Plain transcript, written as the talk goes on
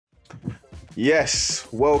Yes,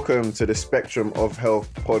 welcome to the Spectrum of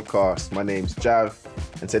Health podcast. My name's Jav,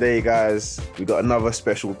 and today, guys, we got another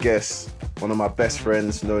special guest, one of my best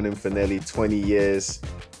friends, known him for nearly 20 years,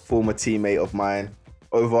 former teammate of mine,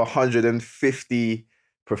 over 150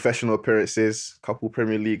 professional appearances, couple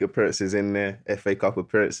Premier League appearances in there, FA Cup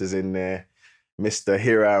appearances in there, Mr.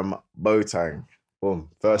 Hiram Boateng.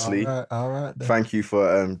 Boom. Firstly, all right then. Thank you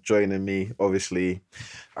for joining me. Obviously,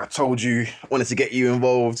 I told you I wanted to get you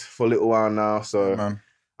involved for a little while now, so Man.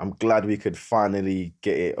 I'm glad we could finally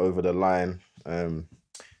get it over the line.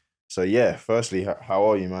 So yeah, firstly, how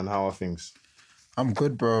are you, man? How are things? I'm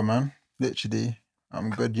good, bro, man. Literally,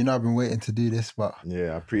 I'm good. You know, I've been waiting to do this, but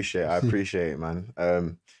Yeah, I appreciate it, man.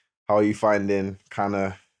 How are you finding kind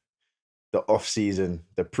of the off season,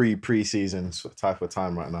 the pre-season type of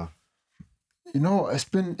time right now? you know what? It's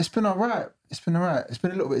been all right. It's been all right. It's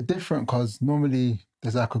been a little bit different because normally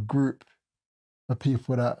there's like a group of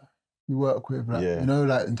people that you work with, like, Yeah. you know,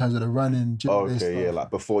 like in terms of the running, gym-based stuff. Okay, yeah, like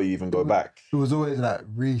before you even go back. It was always like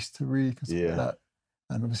Reese, Tariq, and stuff Yeah. like that.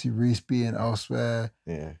 And obviously Reese being elsewhere,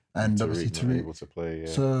 Yeah, and obviously not Tariq. able to play. Yeah,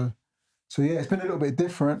 So yeah, it's been a little bit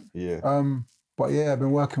different. yeah. But yeah, I've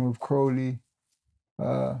been working with Crowley,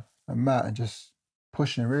 and Matt, and just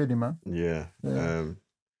pushing really, man. Yeah. Yeah.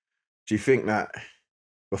 Do you think that,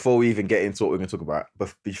 before we even get into what we're going to talk about,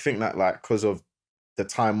 but do you think that, like, because of the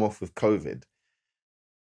time off with COVID,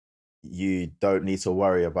 you don't need to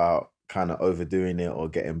worry about kind of overdoing it or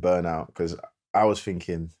getting burnout? Because I was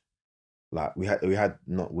thinking, like, but a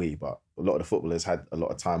lot of the footballers had a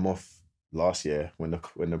lot of time off last year when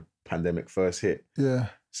the pandemic first hit. Yeah.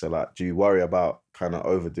 So, like, do you worry about kind of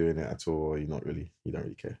overdoing it at all, or you don't really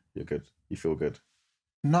care? You're good. You feel good.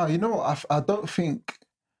 No, you know what? I don't think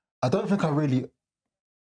I really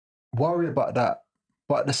worry about that.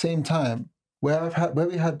 But at the same time, where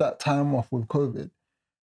we had that time off with COVID,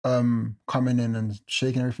 coming in and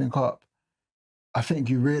shaking everything up, I think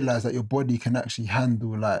you realise that your body can actually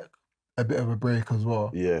handle like a bit of a break as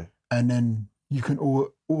well. Yeah. And then you can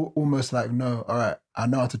almost like know, all right, I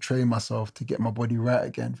know how to train myself to get my body right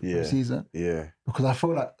again for the season. Yeah. Because I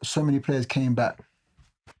feel like so many players came back,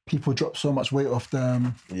 people dropped so much weight off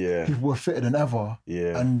them. Yeah. People were fitter than ever.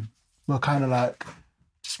 Yeah. And were kind of like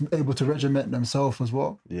just able to regiment themselves as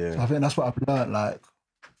well. Yeah. So I think that's what I've learned, like,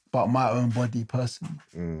 about my own body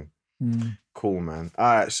personally. Cool, man. All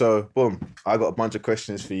right, so boom, I got a bunch of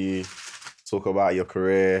questions for you. Talk about your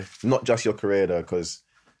career, not just your career though, because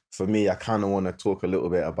for me, I kind of want to talk a little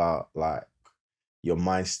bit about like your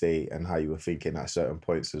mind state and how you were thinking at certain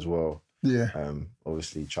points as well. Yeah.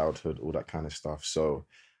 Obviously childhood, all that kind of stuff. So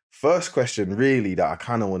first question really that I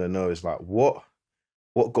kind of want to know is like, what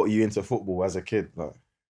got you into football as a kid? Like,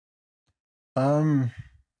 it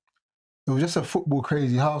was just a football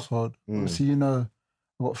crazy household. Obviously, you know,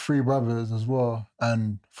 I've got 3 brothers as well,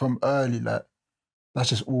 and from early, like, that's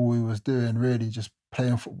just all we was doing, really, just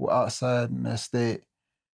playing football outside in the estate.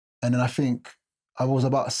 And then I think I was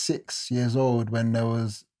about 6 years old when there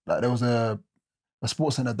was a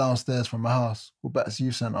sports centre downstairs from my house called Batt's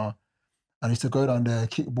Youth Centre. And I used to go down there,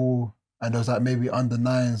 kick ball, and there was like maybe under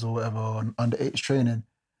 9s or whatever, or under 8s training.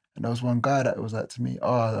 And there was one guy that was like to me,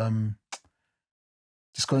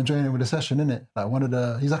 just go and join in with the session, innit?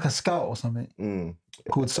 Like he's like a scout or something,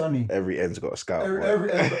 called Sonny. Every end's got a scout.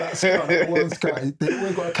 Every end got that scout, like one scout. They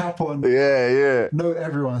always got a cap on. Yeah. Know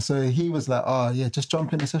everyone. So he was like, just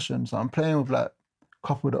jump in the session. So I'm playing with like a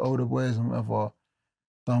couple of the older boys and whatever,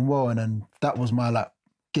 done well. And then that was my like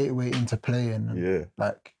gateway into playing and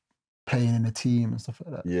like playing in a team and stuff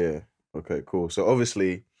like that. Yeah. Okay, cool. So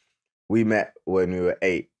obviously we met when we were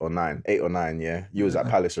 8 or 9, yeah? You was at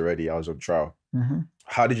Palace already, I was on trial. Mm-hmm.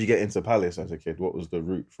 How did you get into Palace as a kid? What was the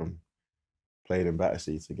route from playing in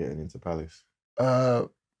Battersea to getting into Palace? There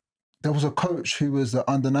was a coach who was the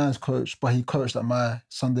under-9s coach, but he coached at my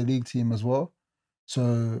Sunday League team as well.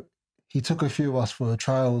 So he took a few of us for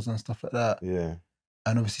trials and stuff like that. Yeah.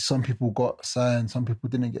 And obviously some people got signed, some people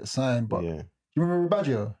didn't get signed. But you remember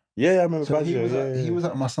Baggio? Yeah, I remember so Baggio. He was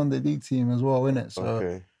at my Sunday League team as well, innit?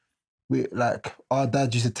 So we, like, our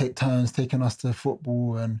dad used to take turns taking us to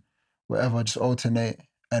football and whatever, just alternate.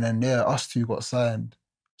 And then, us 2 got signed.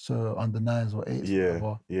 So under 9s or 8s or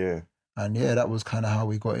whatever. Yeah. And that was kind of how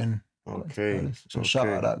we got in. Okay. So shout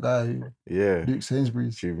out that guy, Luke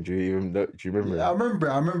Sainsbury's. Do you remember? Yeah, I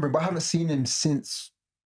remember, but I haven't seen him since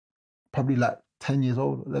probably like 10 years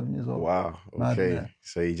old, 11 years old. Wow. Okay. Mad,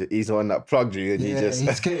 so he's the one that plugged you, and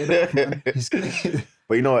he's skated up, man. He's skated.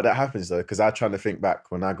 But you know what, that happens though, because I'm trying to think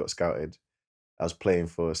back when I got scouted. I was playing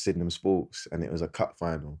for Sydenham Sports, and it was a cup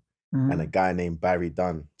final, and a guy named Barry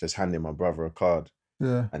Dunn just handed my brother a card,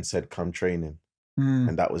 and said, "Come training."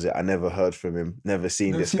 And that was it. I never heard from him, never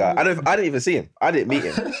seen Never this seen guy. him. I didn't even see him. I didn't meet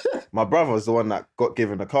him. My brother was the one that got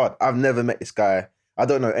given the card. I've never met this guy. I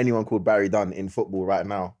don't know anyone called Barry Dunn in football right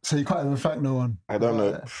now. So you can't even thank no one. I don't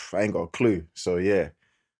know. I ain't got a clue. So yeah,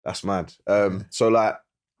 that's mad. So like,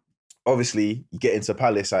 obviously you get into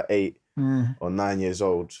Palace at 8 or 9 years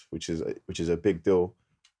old, which is a big deal.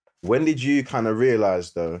 When did you kind of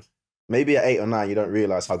realize though, maybe at 8 or 9, you don't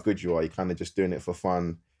realize how good you are. You're kind of just doing it for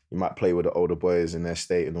fun. You might play with the older boys in their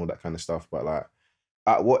state and all that kind of stuff. But like,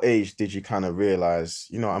 at what age did you kind of realize,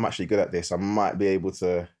 you know, I'm actually good at this. I might be able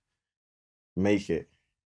to make it.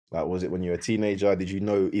 Like, was it when you were a teenager? Did you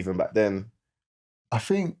know even back then? I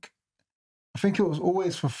think it was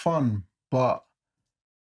always for fun, but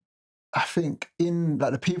I think in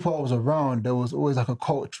like the people I was around, there was always like a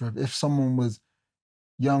culture of if someone was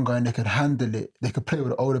younger and they could handle it, they could play with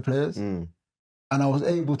the older players. And I was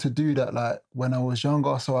able to do that like when I was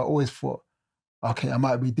younger. So I always thought, okay, I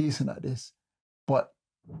might be decent at this. But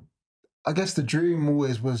I guess the dream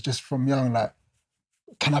always was just from young, like,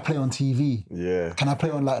 can I play on TV? Yeah. Can I play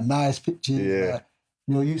on like nice pitches? Yeah. Like,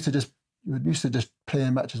 you're used to just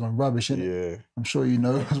playing matches on rubbish, innit? Yeah. I'm sure you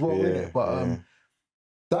know as well, innit? But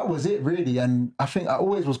that was it really. And I think I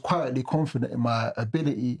always was quietly confident in my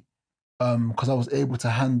ability because I was able to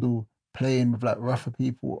handle playing with like rougher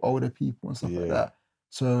people, older people and stuff like that.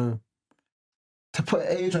 So to put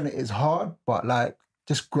age on it is hard, but like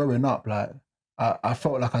just growing up, like I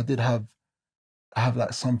felt like I did have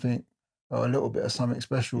like something or a little bit of something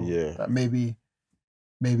special that maybe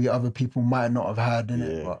other people might not have had in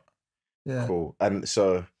it. But yeah. Cool. And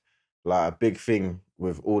so like a big thing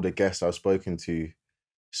with all the guests I've spoken to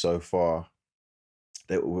so far,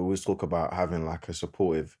 they always talk about having like a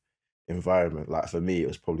supportive environment. Like for me, it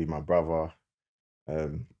was probably my brother.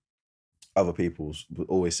 Other people would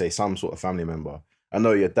always say some sort of family member. I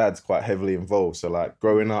know your dad's quite heavily involved. So like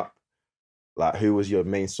growing up, like who was your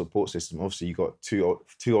main support system? Obviously you got two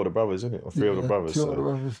older brothers, isn't it? Or three older brothers. Two older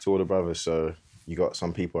brothers. Two older brothers. So you got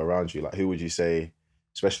some people around you. Like who would you say,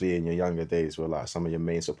 especially in your younger days, were like some of your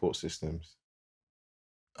main support systems?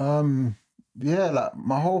 Yeah, like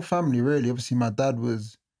my whole family really. Obviously my dad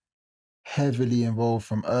was heavily involved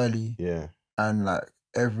from early. Yeah. And like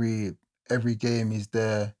every game he's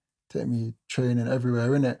there, take me training everywhere,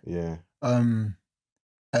 innit? Yeah. And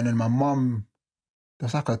then my mum,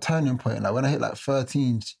 there's like a turning point. Like when I hit like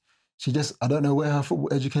 13, she just, I don't know where her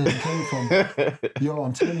football education came from. Yo,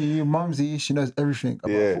 I'm telling you, Mumsy, she knows everything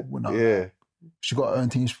about football now. Yeah. Like, she got her own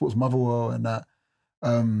team, sports Motherwell and that.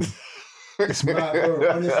 It's mad, bro.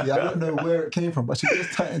 Honestly, I don't know where it came from, but she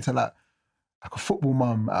just turned into like a football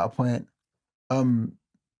mum at a point.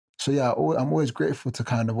 So yeah, I'm always grateful to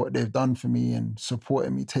kind of what they've done for me and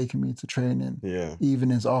supporting me, taking me to training,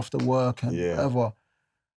 evenings after work and whatever.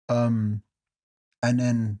 And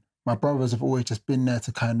then my brothers have always just been there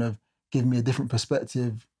to kind of give me a different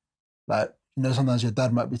perspective. Like, you know, sometimes your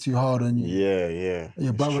dad might be too hard on you. Yeah.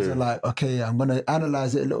 Your brothers are like, okay, I'm going to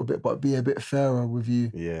analyze it a little bit, but be a bit fairer with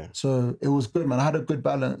you. Yeah. So it was good, man. I had a good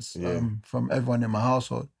balance from everyone in my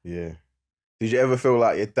household. Yeah. Did you ever feel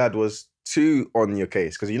like your dad was too on your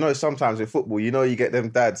case? Because you know, sometimes in football, you know, you get them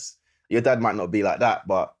dads, your dad might not be like that,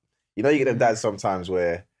 but you know, you get them dads sometimes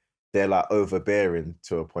where they're like overbearing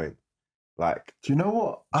to a point. Like, do you know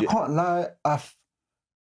what? I can't lie.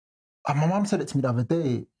 My mum said it to me the other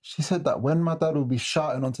day. She said that when my dad would be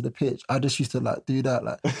shouting onto the pitch, I just used to like do that.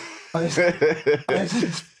 Like, I used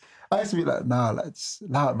to be like, nah, like, just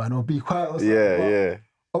loud, man, or be quiet or something. Yeah.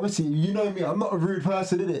 Obviously, you know me, I'm not a rude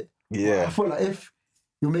person, innit? Yeah. But I feel like if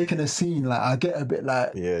you're making a scene, like I get a bit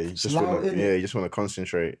like you just want to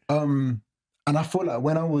concentrate. And I feel like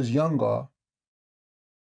when I was younger,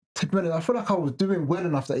 to be honest, I feel like I was doing well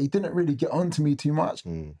enough that he didn't really get onto me too much.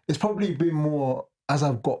 It's probably been more as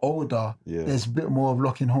I've got older. There's a bit more of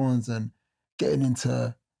locking horns and getting into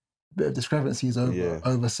a bit of discrepancies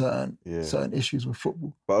over certain issues with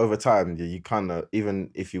football. But over time, you kind of,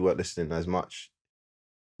 even if you weren't listening as much,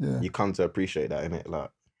 you come to appreciate that, innit?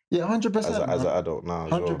 Like, 100%. As an adult now,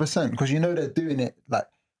 100%, because you know they're doing it like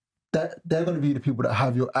that. They're going to be the people that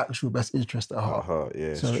have your actual best interest at heart.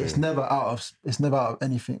 So it's never out of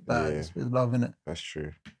anything bad. It's love, innit? That's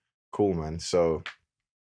true. Cool, man. So,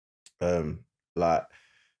 like,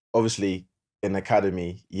 obviously in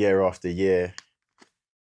academy, year after year,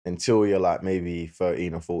 until you're like maybe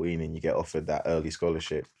 13 or 14 and you get offered that early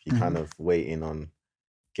scholarship, you're kind of waiting on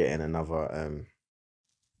getting another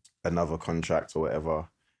contract or whatever.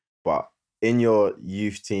 But in your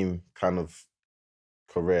youth team kind of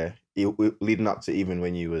career, leading up to even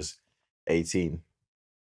when you was 18,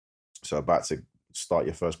 so about to start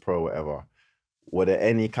your first pro or whatever, were there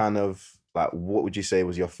any kind of like, what would you say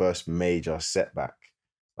was your first major setback?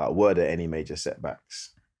 Like, were there any major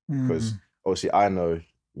setbacks? Because obviously, I know,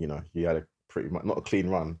 you know, you had a pretty much not a clean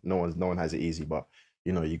run. No one has it easy, but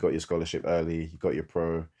you know, you got your scholarship early, you got your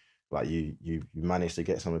pro, like you managed to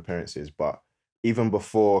get some appearances. But even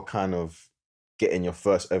before kind of getting your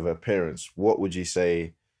first ever appearance, what would you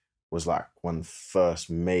say was like one first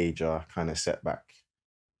major kind of setback?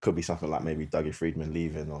 Could be something like maybe Dougie Friedman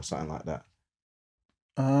leaving or something like that.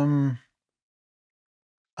 I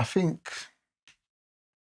think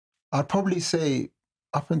I'd probably say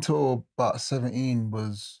up until about 17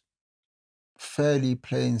 was fairly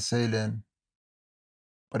plain sailing.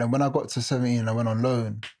 But then when I got to 17, I went on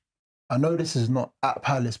loan. I know this is not at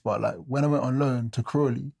Palace, but like when I went on loan to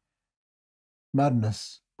Crawley,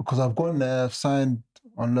 madness. Because I've gone there, I've signed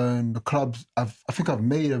on loan. The clubs, I think I've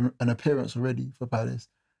made an appearance already for Palace.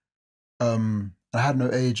 I had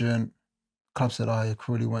no agent. Club said, "Oh, yeah,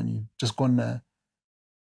 Crawley want you." Just gone there.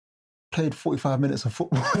 Played 45 minutes of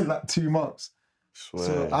football in like 2 months. Swear.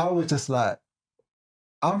 So I was just like,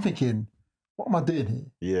 I'm thinking, what am I doing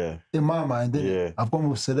here? Yeah. In my mind, innit? I've gone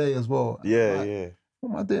with Saleh as well. Yeah, like, yeah.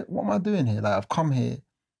 What am I doing here? Like, I've come here.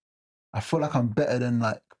 I feel like I'm better than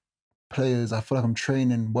like players. I feel like I'm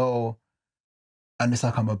training well. And it's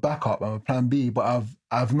like I'm a backup, I'm a plan B, but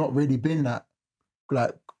I've not really been that,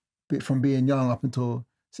 like, from being young up until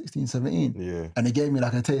 16, 17. Yeah. And it gave me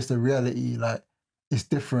like a taste of reality, like, it's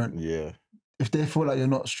different. Yeah. If they feel like you're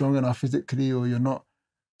not strong enough physically or you're not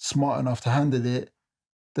smart enough to handle it,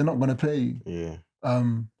 they're not going to play you. Yeah.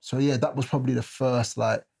 So yeah, that was probably the first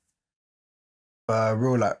like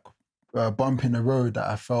real like bump in the road that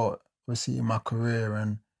I felt, obviously, in my career,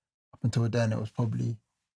 and up until then it was probably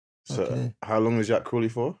so okay. How long was you at Crawley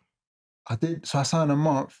for? I signed a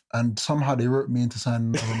month, and somehow they wrote me into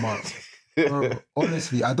signing another month. Bro,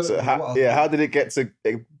 honestly, I don't know how did it get to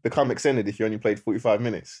become extended if you only played 45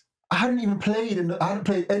 minutes? I hadn't played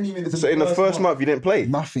any minutes. So in the first month you didn't play?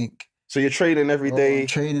 Nothing. So you're training every day?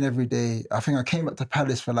 Training every day. I think I came back to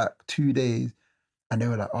Palace for like 2 days, and they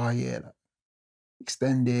were like, "Oh yeah, like,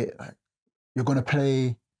 extend it. Like, you're gonna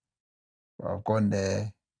play." Well, I've gone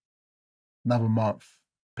there. Another month.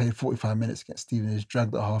 Played 45 minutes against Stevenage.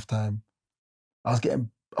 Dragged at halftime. I was getting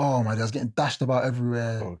dashed about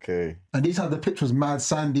everywhere. Okay. And these times the pitch was mad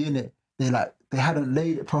sandy, innit? They hadn't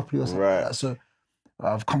laid it properly or something like that. So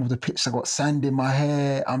I've come off the pitch, I got sand in my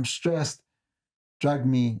hair, I'm stressed. Dragged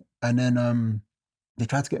me, and then they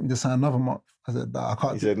tried to get me to sign another month. I said, "Nah, I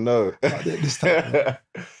can't." You said no. I can't do it this time.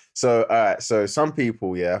 So, all right. So some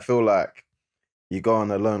people, I feel like you go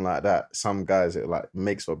on a loan like that, some guys, it like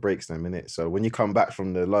makes or breaks them, innit? So when you come back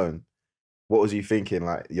from the loan, what was you thinking?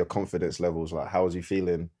 Like, your confidence levels, like, how was you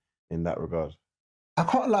feeling in that regard? I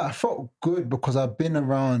can't lie, I felt good because I've been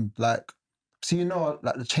around, like, so you know,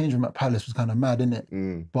 like the change room at Palace was kind of mad,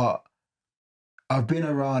 innit? But I've been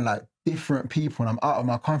around like different people, and I'm out of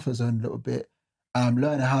my comfort zone a little bit, and I'm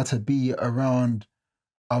learning how to be around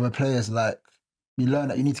other players. Like, you learn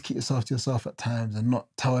that you need to keep yourself to yourself at times and not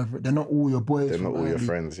tell everyone. They're not all your boys. They're not all your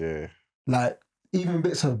friends, yeah. Like, even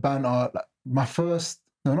bits of banter, like not my first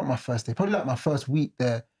day, probably like my first week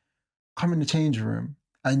there, come in the changing room,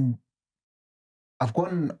 and I've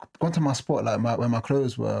gone to my spot, like where my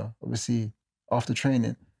clothes were, obviously, after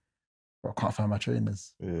training. But I can't find my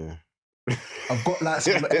trainers. Yeah. I've got like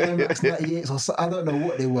some Air Max 98s or so, I don't know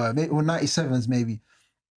what they were, maybe, or 97s maybe.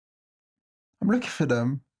 I'm looking for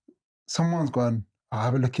them. Someone's gone, I'll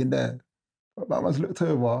have a look in there. But that man's looked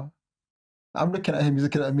over. I'm looking at him, he's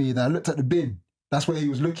looking at me. Then I looked at the bin. That's where he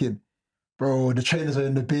was looking. Bro, the trainers are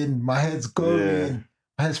in the bin. My head's going.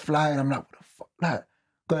 My head's flying. I'm like, what the fuck? Like,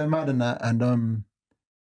 going mad in that. And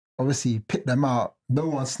obviously picked them out. No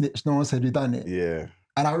one snitched. No one said who done it. Yeah.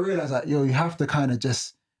 And I realized that, you have to kind of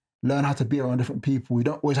just learn how to be around different people. You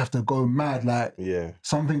don't always have to go mad. Like,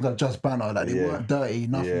 some things are just banter. Like, they weren't dirty,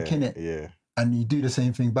 nothing in it. Yeah. And you do the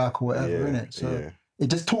same thing back or whatever, innit? So it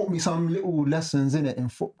just taught me some little lessons, innit, in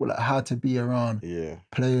football, like how to be around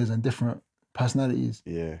players and different personalities.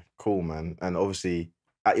 Yeah, cool, man. And obviously,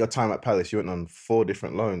 at your time at Palace, you went on 4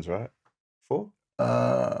 different loans, right? 4?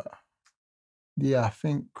 Yeah, I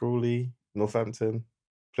think. Crawley, Northampton,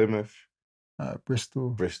 Plymouth.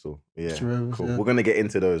 Bristol. Yeah, Rovers, cool. We're going to get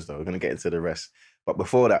into those, though. We're going to get into the rest. But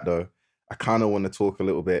before that, though, I kind of want to talk a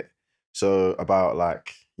little bit about,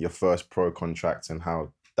 like, your first pro contract and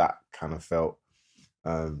how that kind of felt.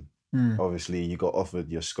 Obviously, you got offered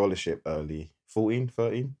your scholarship early. 14,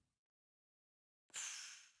 13?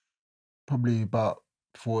 Probably about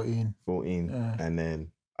 14. 14. Yeah. And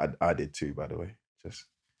then I did too, by the way. Just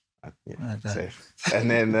safe. And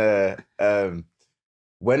then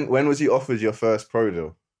when was you offered your first pro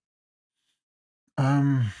deal?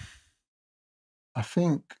 I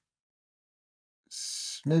think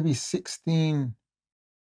maybe 16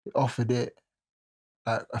 offered it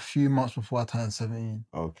like a few months before I turned 17.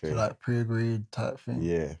 Okay. So like pre-agreed type thing.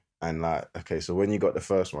 Yeah. And like, okay, so when you got the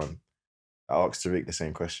first one, I asked Tariq the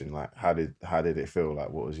same question. Like, how did it feel? Like,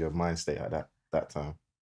 what was your mind state at that time?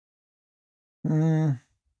 I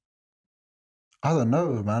don't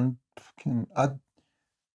know, man. I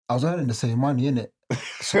was earning the same money, innit?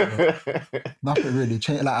 So nothing really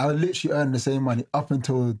changed. Like I was literally earning the same money up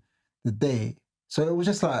until the day. So it was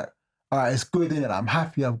just like, all right, it's good, innit? Like, I'm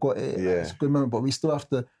happy I've got it. Yeah. Like, it's a good moment, but we still have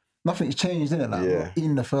to, nothing's changed, innit? Like we're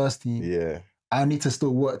in the first team. Yeah. I need to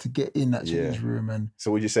still work to get in that change room. And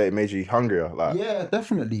so would you say it made you hungrier? Like, yeah,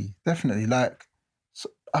 definitely. Like, so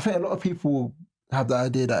I think a lot of people have the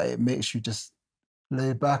idea that it makes you just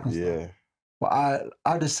lay back and stuff. But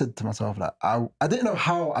I just said to myself, like, I didn't know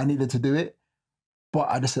how I needed to do it, but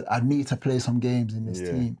I just said, I need to play some games in this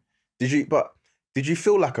team. Did you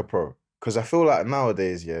feel like a pro? Because I feel like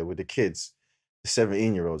nowadays, with the kids, the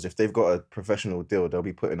 17-year-olds, if they've got a professional deal, they'll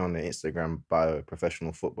be putting on their Instagram bio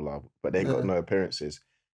professional footballer, but they ain't got no appearances.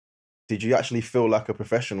 Did you actually feel like a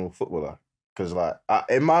professional footballer? Because like,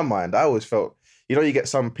 in my mind, I always felt, you get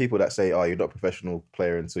some people that say, oh, you're not a professional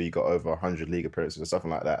player until you got over 100 league appearances or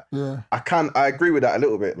something like that. Yeah. I agree with that a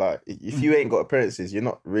little bit. Like, if you ain't got appearances, you're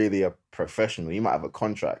not really a professional. You might have a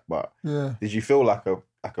contract, but did you feel like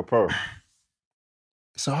a pro?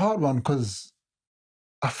 It's a hard one because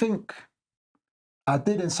I think I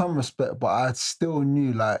did in some respect, but I still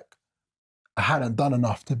knew like I hadn't done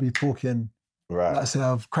enough to be talking, like say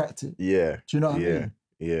I've cracked it. Yeah. Do you know what I mean?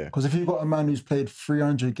 Yeah. Because if you've got a man who's played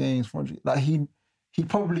 300 games, 400, like he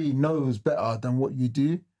probably knows better than what you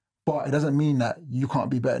do, but it doesn't mean that you can't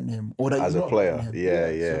be better than him or that as you're a not player. better than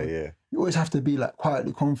him. Yeah. You always have to be like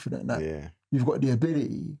quietly confident that you've got the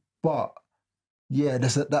ability, but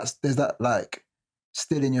there's that like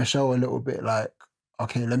still in your shell a little bit, like,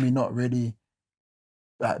 okay, let me not really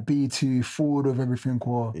like be too forward with everything,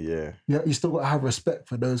 or you still got to have respect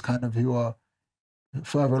for those kind of who are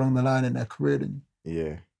further along the line in their career than you.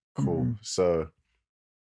 Yeah, cool. So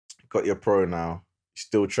got your pro now. You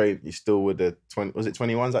still train, you still with the 20, was it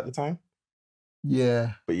 21s at the time?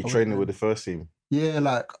 Yeah. But you training with the first team? Yeah,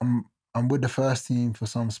 like I'm with the first team for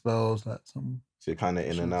some spells, like some. So you're kind of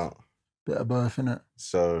in and out. Bit of both, innit?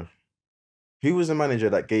 So who was the manager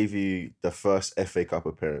that gave you the first FA Cup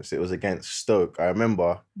appearance? It was against Stoke. I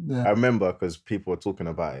remember because people were talking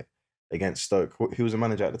about it against Stoke. Who was the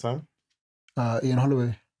manager at the time? Ian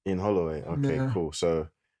Holloway. Ian Holloway. Okay, cool. So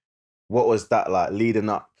what was that like leading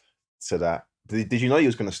up to that? Did you know you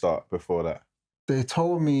was going to start before that? They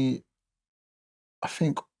told me, I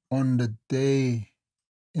think on the day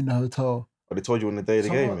in the hotel. Oh, they told you on the day of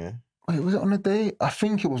the game, yeah? Wait, was it on the day? I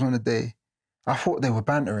think it was on the day. I thought they were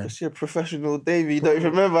bantering. It's your professional Davey. You don't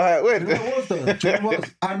even remember how it went. Do you know what it was though? Do you know what it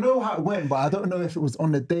was? I know how it went, but I don't know if it was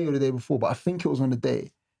on the day or the day before, but I think it was on the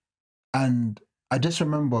day. And I just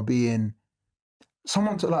remember being,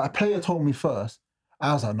 a player told me first.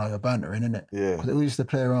 I was like, no, you're bantering, innit? Yeah. Because we used to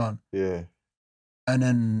play around. Yeah. And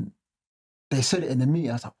then they said it in the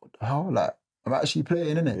meeting. I was like, what the hell? Like, I'm actually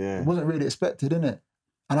playing, innit? Yeah. It wasn't really expected, innit?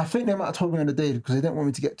 And I think they might have told me on the day because they didn't want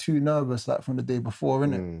me to get too nervous, like from the day before,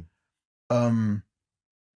 innit? And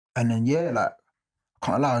then like, I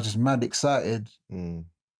can't lie, I was just mad excited.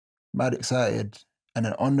 Mad excited. And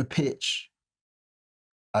then on the pitch,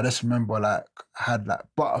 I just remember like I had like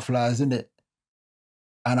butterflies in it.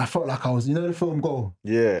 And I felt like I was, you know the film Goal?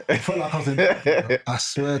 Yeah. I felt like I was in that. I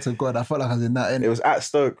swear to God, I felt like I was in that, innit? It was at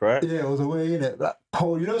Stoke, right? Yeah, it was away, innit? Like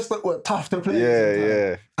cold. You know Stoke were tough to play.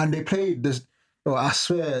 Yeah. And they played this, I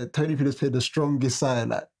swear, Tony Peters played the strongest side,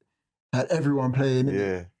 like had everyone playing,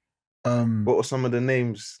 innit? Yeah. What were some of the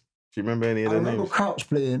names? Do you remember any of the names? I remember Crouch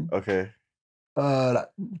playing. Okay. Like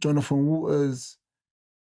Jonathan Waters.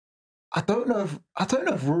 I don't know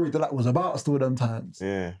if Rory Delac was about still them times.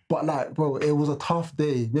 Yeah. But like, bro, it was a tough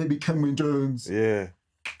day. Maybe Cameron Jones. Yeah.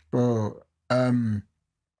 Bro. And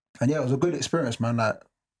yeah, it was a good experience, man. Like,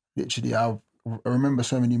 literally, I remember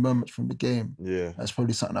so many moments from the game. Yeah. That's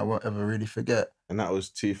probably something I won't ever really forget. And that was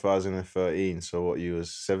 2013. So what, you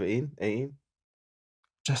was 17, 18?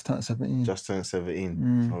 Just turned 17. Just turned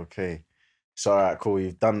 17. Okay. So, all right, cool.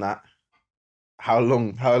 You've done that. How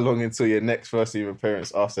long until your next first team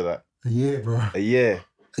appearance after that? A year, bro. A year.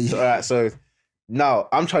 So, all right, so now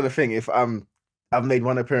I'm trying to think if I've made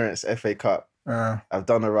one appearance, FA Cup. I've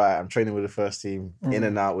done it right. I'm training with the first team, in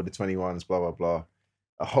and out with the 21s, blah, blah, blah.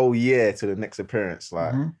 A whole year to the next appearance.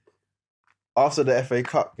 Like, after the FA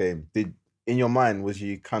Cup game, in your mind, was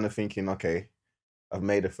you kind of thinking, okay, I've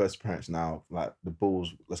made a first appearance now. Like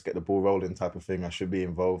let's get the ball rolling type of thing. I should be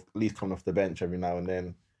involved, at least coming off the bench every now and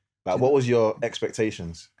then. Like, what was your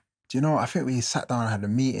expectations? Do you know what? I think we sat down and had a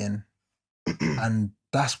meeting, and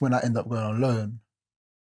that's when I ended up going on loan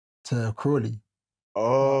to Crawley.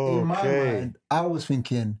 Oh, in my mind, I was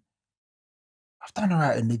thinking, I've done all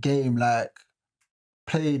right in the game. Like,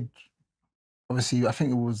 played, obviously, I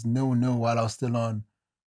think it was 0-0 while I was still on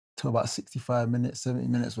till about 65 minutes, 70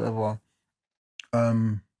 minutes, whatever.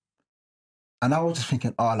 And I was just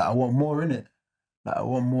thinking, like, I want more in it. Like, I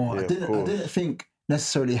want more. Yeah, I didn't think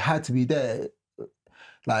necessarily it had to be there.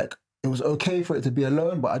 Like, it was okay for it to be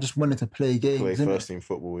alone, but I just wanted to play games. Play first team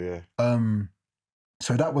football, yeah.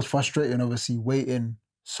 So that was frustrating, obviously, waiting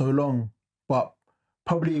so long. But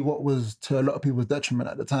probably what was to a lot of people's detriment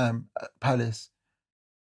at the time at Palace,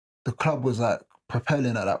 the club was like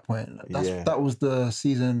propelling at that point. Like, that was the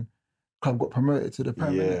season club got promoted to the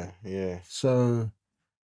Premier League. Yeah. So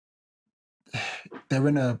they're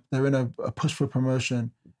in a push for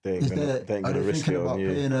promotion. They ain't gonna risk it on you.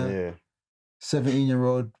 Playing a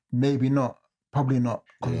 17-year-old? Maybe not. Probably not,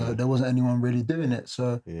 because there wasn't anyone really doing it.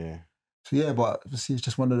 So but obviously it's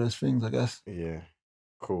just one of those things, I guess. Yeah,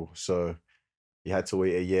 cool. So you had to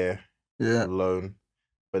wait a year alone,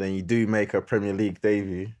 but then you do make a Premier League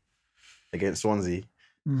debut against Swansea.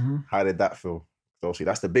 Mm-hmm. How did that feel? Obviously,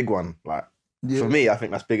 that's the big one. Like, for me, I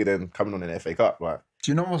think that's bigger than coming on in the FA Cup. Like,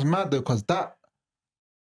 do you know what's mad though? Because that,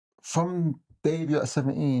 from debut at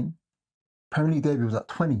 17, Premier League debut was at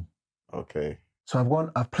 20. Okay.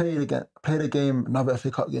 So I've played a game, another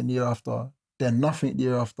FA Cup game the year after, then nothing the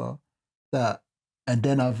year after that, and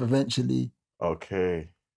then I've eventually. Okay.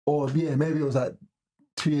 Or maybe it was like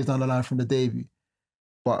 2 years down the line from the debut,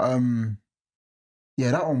 but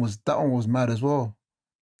that one was mad as well.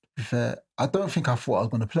 To be fair, I don't think I thought I was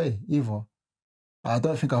gonna play either. I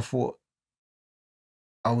don't think I thought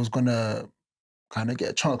I was gonna kind of get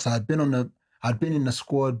a chance. I'd been in the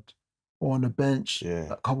squad or on the bench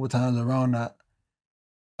a couple of times around that.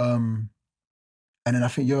 And then I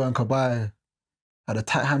think Yohan Kabay had a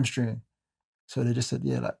tight hamstring. So they just said,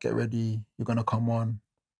 like, get ready, you're gonna come on.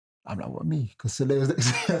 I'm like, what, me? Because Sele was next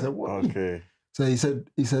to me. I said, what? Okay. Me? So he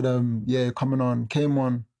said, coming on, came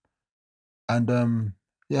on. And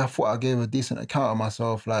I thought I gave a decent account of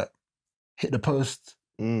myself, like, hit the post.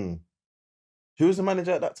 Who was the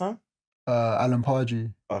manager at that time? Alan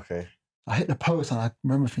Pardew. Okay. I hit the post and I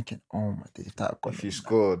remember thinking, oh my days, if you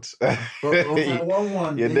scored. Like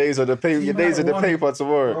 1-1. Your days on the paper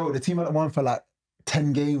tomorrow. Bro, the team had won for like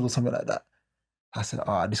 10 games or something like that. I said,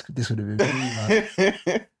 this would have been me,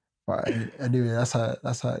 man. But anyway, that's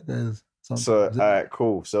how it goes. Sometimes. So, all right,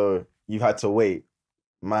 cool. So you've had to wait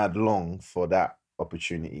mad long for that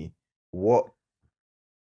opportunity.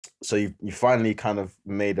 So you finally kind of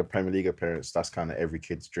made a Premier League appearance. That's kind of every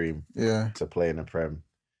kid's dream. Yeah. To play in the Prem.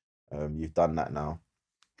 You've done that now.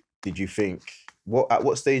 Did you think at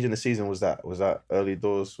what stage in the season was that? Was that early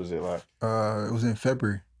doors? Was it like? It was in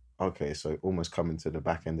February. Okay, so almost coming to the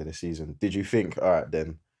back end of the season. Did you think, all right,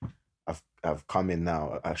 then I've come in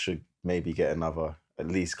now. I should maybe get another, at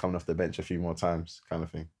least coming off the bench a few more times, kind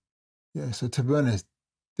of thing. Yeah. So to be honest,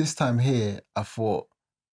 this time here I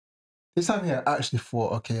actually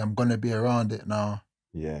thought, okay, I'm gonna be around it now.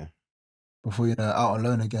 Yeah. Before out on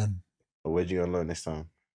loan again. But where'd you go on loan this time?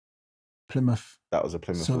 Plymouth. That was a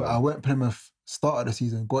Plymouth. So I went Plymouth, started the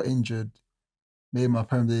season, got injured, made my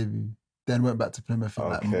Prem debut, then went back to Plymouth in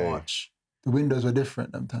like March. The windows were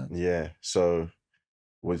different them times. Yeah. So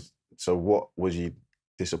what was you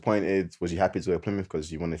disappointed? Was you happy to go to Plymouth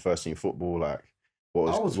because you wanted first team football? Like,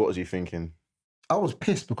 what was you thinking? I was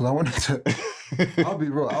pissed because I wanted to. I'll be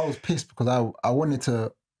real. I was pissed because I wanted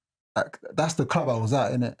to. Like, that's the club I was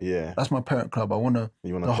at, innit? Yeah. That's my parent club. You want to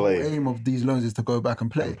play. The whole aim of these loans is to go back and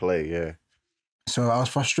play. Yeah. So I was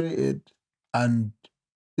frustrated and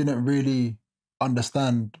didn't really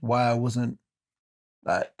understand why I wasn't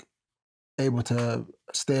like able to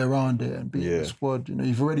stay around it and be in the squad.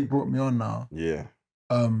 You've already brought me on now. Yeah.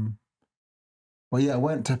 But I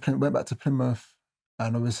went back to Plymouth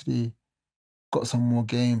and obviously got some more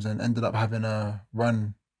games and ended up having a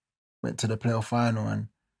run. Went to the playoff final and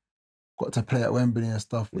got to play at Wembley and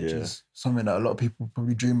stuff, which is something that a lot of people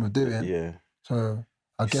probably dream of doing. Yeah. So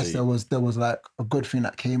I guess there was like a good thing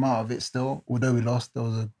that came out of it still. Although we lost, there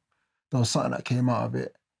was something that came out of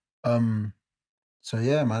it. So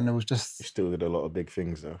yeah, man, it was just... You still did a lot of big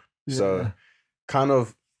things though. Yeah. So kind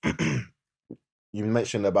of, you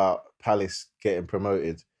mentioned about Palace getting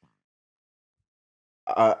promoted.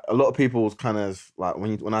 A lot of people kind of like,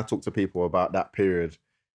 when I talk to people about that period,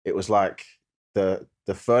 it was like the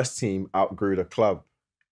first team outgrew the club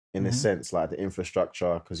in a sense, like the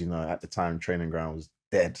infrastructure, because, you know, at the time, training ground was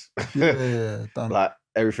dead. Yeah, done. Like,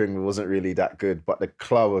 everything wasn't really that good, but the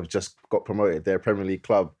club have just got promoted. They're a Premier League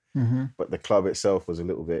club, but the club itself was a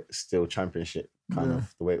little bit still championship, kind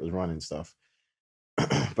of the way it was run and stuff.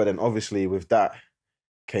 But then obviously with that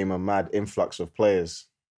came a mad influx of players.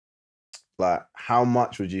 Like, how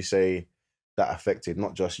much would you say that affected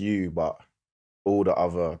not just you, but all the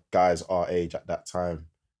other guys our age at that time,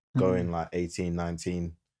 going like 18,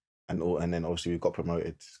 19, and then obviously we got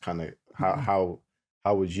promoted. Kind of how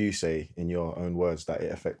would you say, in your own words, that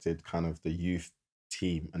it affected kind of the youth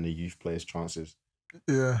team and the youth players' chances?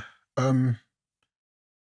 Yeah.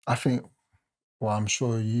 I think, well, I'm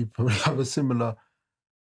sure you probably have a similar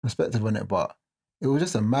perspective on it, but it was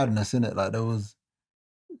just a madness, innit? Like there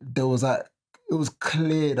was like, it was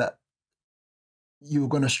clear that you were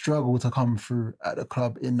going to struggle to come through at the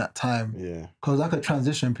club in that time. Yeah. Because it was like a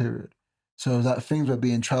transition period. So it was like things were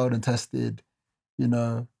being trialed and tested, you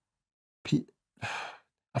know.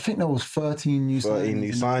 I think there was 13 new 13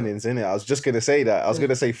 new signings, innit? I was just going to say that. I was going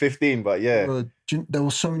to say 15, but yeah. There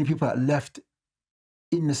were so many people that left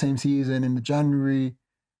in the same season, in the January,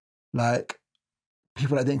 like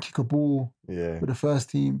people that didn't kick a ball with the first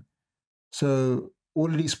team. So all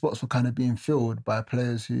of these spots were kind of being filled by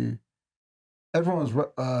players who everyone's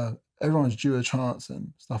due a chance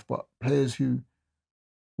and stuff, but players who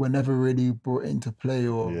were never really brought into play,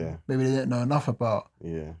 or maybe they didn't know enough about.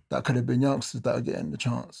 That could have been youngsters that are getting the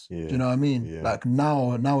chance. Do you know what I mean? Like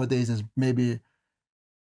nowadays there's maybe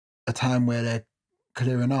a time where they're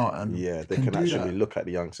clearing out and they can actually look at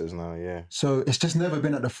the youngsters now. So it's just never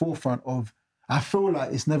been at the forefront of. I feel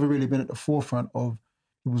like it's never really been at the forefront of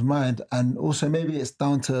people's mind, and also maybe it's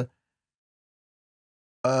down to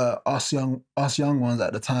us young ones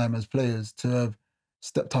at the time as players to have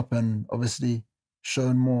stepped up and obviously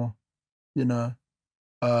shown more, you know,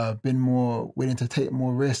 been more willing to take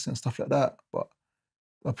more risks and stuff like that. But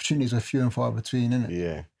opportunities were few and far between, innit?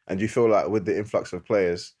 Yeah. And do you feel like with the influx of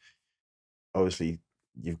players, obviously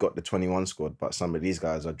you've got the 21 squad, but some of these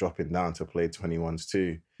guys are dropping down to play 21s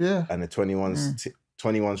too. Yeah. And the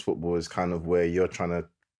 21s football is kind of where you're trying to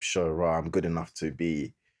show, right, I'm good enough to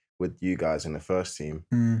be with you guys in the first team.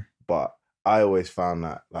 But I always found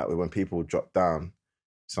that, like, when people drop down,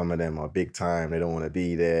 some of them are big time, they don't want to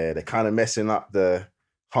be there. They're kind of messing up the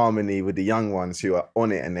harmony with the young ones who are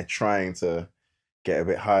on it and they're trying to get a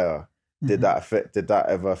bit higher. Did that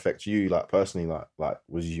ever affect you, like, personally? Like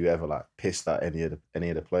was you ever like pissed at any of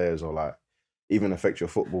the players, or like even affect your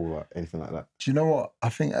football, like anything like that? Do you know what? I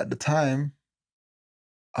think at the time,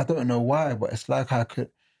 I don't know why, but it's like I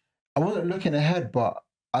wasn't looking ahead, but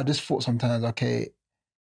I just thought sometimes, okay,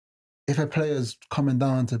 if a player's coming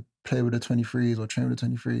down to play with the 23s or train with the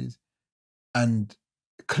 23s, and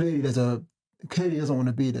clearly doesn't want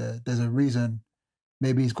to be there, there's a reason.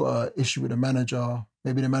 Maybe he's got an issue with the manager.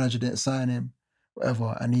 Maybe the manager didn't sign him,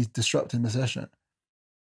 whatever, and he's disrupting the session.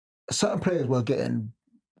 Certain players were getting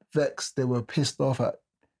vexed. They were pissed off at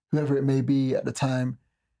whoever it may be at the time.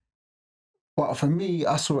 But for me,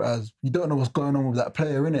 I saw it as, you don't know what's going on with that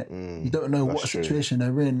player, innit? You don't know what situation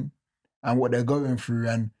they're in and what they're going through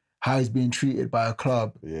and how he's being treated by a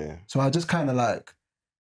club. Yeah. So I just kind of like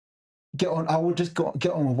I would just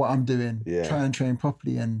get on with what I'm doing. Try and train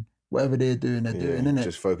properly, and whatever they're doing, innit?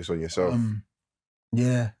 Just focus on yourself.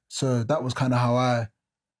 Yeah. So that was kind of how I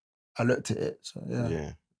looked at it. So yeah.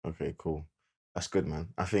 Yeah. Okay, cool. That's good, man.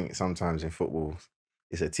 I think sometimes in football,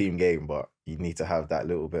 it's a team game, but you need to have that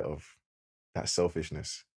little bit of that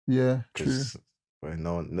selfishness. Yeah, true.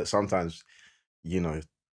 Sometimes, you know,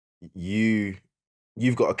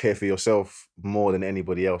 you've got to care for yourself more than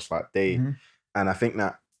anybody else. Like and I think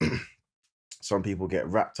that some people get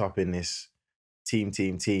wrapped up in this team.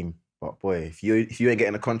 But boy, if you ain't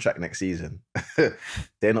getting a contract next season,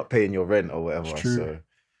 they're not paying your rent or whatever. So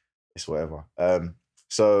it's whatever.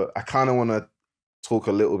 So I kind of want to talk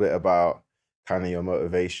a little bit about kind of your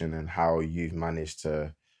motivation and how you've managed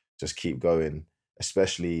to just keep going,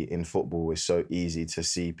 especially in football. It's so easy to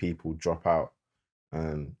see people drop out,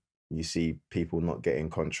 and you see people not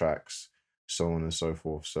getting contracts, so on and so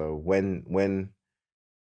forth. So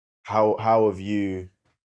how have you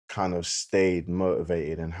kind of stayed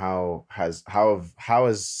motivated, and how has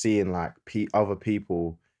seeing like other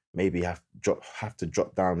people maybe have to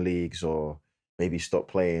drop down leagues, or maybe stop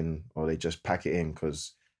playing, or they just pack it in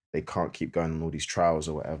because they can't keep going on all these trials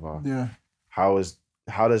or whatever? Yeah.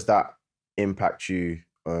 How does that impact you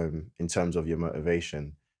in terms of your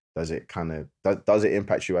motivation? Does it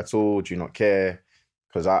impact you at all? Do you not care?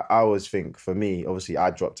 Because I always think, for me, obviously I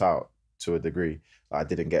dropped out to a degree. I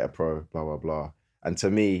didn't get a pro, blah, blah, blah. And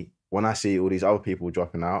to me, when I see all these other people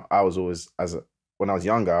dropping out, I was always, when I was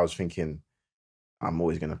younger, I was thinking, I'm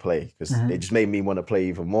always going to play, because it just made me want to play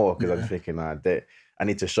even more, because I was thinking, I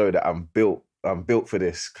need to show that I'm built for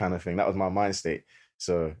this kind of thing. That was my mind state.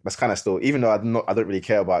 So that's kind of still, even though I don't really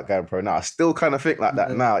care about going pro now, I still kind of think like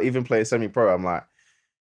that now. Even playing semi-pro, I'm like,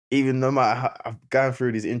 even no matter how I'm going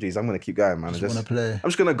through these injuries, I'm going to keep going, man. Just want to play. I'm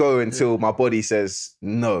just going to go until my body says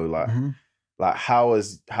no. Like how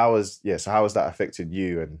has that affected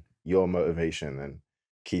you and your motivation and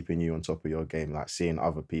keeping you on top of your game? Like seeing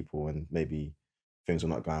other people and maybe things are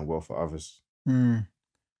not going well for others. Do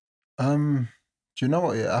you know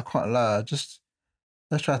what? Yeah, I can't lie.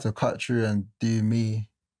 Let's try to cut through and do me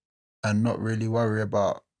and not really worry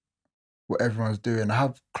about what everyone's doing. I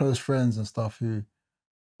have close friends and stuff who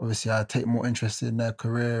obviously I take more interest in their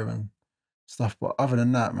career and stuff. But other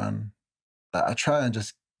than that, man, like I try and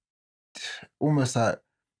just almost like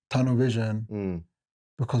tunnel vision,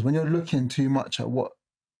 because when you're looking too much at what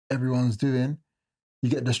everyone's doing, you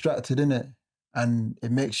get distracted in it, and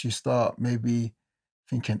it makes you start maybe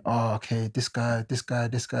thinking, oh, okay, this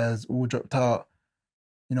guy's all dropped out.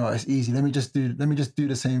 You know, it's easy. Let me just do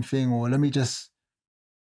the same thing, or it's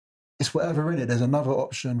whatever in it. There's another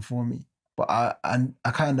option for me. But I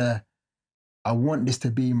want this to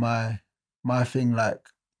be my thing, like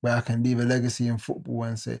where I can leave a legacy in football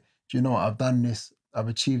and say, do you know what, I've done this, I've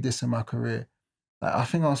achieved this in my career. Like I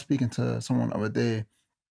think I was speaking to someone the other day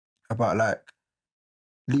about like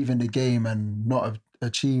leaving the game and not have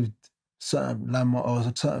achieved certain landmark or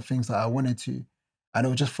certain things that I wanted to, and it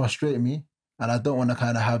would just frustrate me. And I don't want to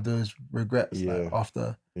kind of have those regrets like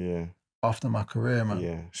after my career, man.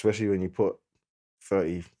 Yeah, especially when you put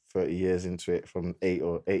 30 years into it from 8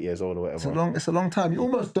 years old or whatever. It's a long time. You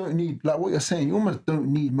almost don't need, like what you're saying, you almost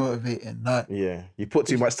don't need motivating. Like, yeah, you put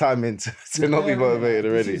too much time into to not be motivated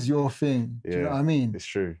already. This is your thing. Do you know what I mean? It's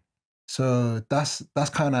true. So that's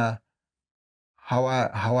kind of how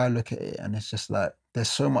I look at it, and it's just like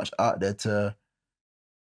there's so much out there to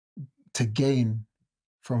gain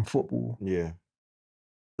from football. Yeah.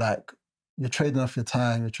 Like you're trading off your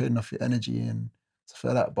time, you're trading off your energy and stuff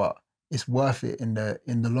like that, but it's worth it in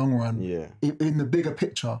the long run. Yeah. In the bigger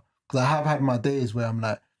picture, because I have had my days where I'm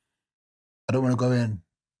like, I don't want to go in.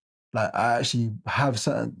 Like I actually have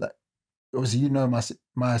certain, like obviously you know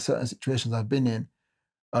my certain situations I've been in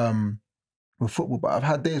with football, but I've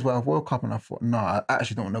had days where I've woke up and I thought, no, I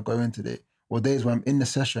actually don't want to go in today. Or days where I'm in the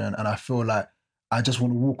session and I feel like I just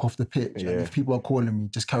want to walk off the pitch. Yeah. And if people are calling me,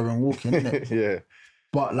 just carry on walking, innit? Yeah.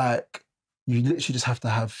 But like, you literally just have to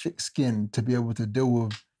have thick skin to be able to deal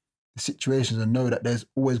with the situations and know that there's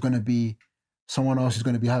always going to be someone else who's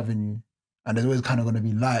going to be having you, and there's always kind of going to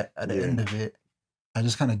be light at the end of it, and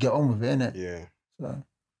just kind of get on with it, innit? Yeah. So.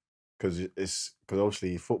 Because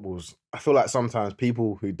obviously football's, I feel like sometimes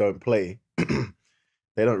people who don't play,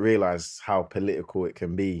 they don't realise how political it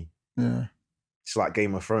can be. Yeah. It's like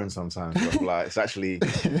Game of Thrones sometimes. Like it's actually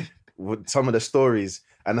with some of the stories,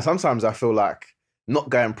 and sometimes I feel like not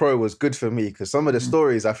going pro was good for me, because some of the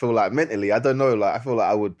stories I feel like mentally, I don't know, like I feel like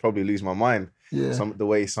I would probably lose my mind. Yeah. The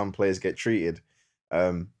way some players get treated.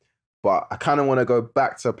 But I kind of want to go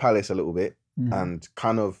back to Palace a little bit and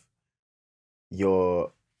kind of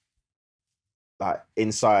your like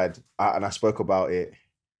inside, and I spoke about it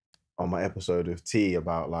on my episode with T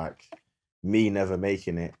about like me never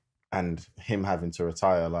making it and him having to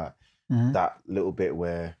retire, like that little bit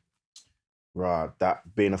where that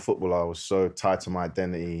being a footballer, I was so tied to my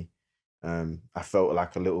identity. I felt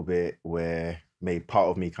like a little bit where maybe part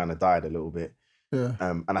of me kind of died a little bit. Yeah.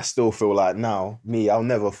 And I still feel like now, I'll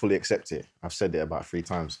never fully accept it. I've said it about 3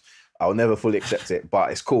 times. I'll never fully accept it, but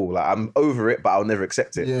it's cool. Like I'm over it, but I'll never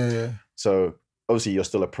accept it. Yeah. So obviously you're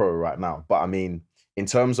still a pro right now, but I mean, in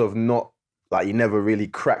terms of not, like you never really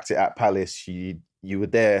cracked it at Palace, you were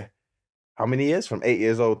there, how many years? From 8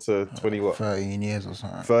 years old to 20 what? 13 years or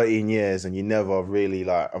something. 13 years, and you never really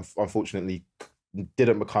like, unfortunately,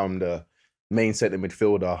 didn't become the main centre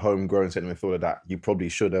midfielder, homegrown centre midfielder that you probably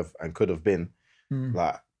should have and could have been.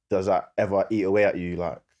 Like, does that ever eat away at you?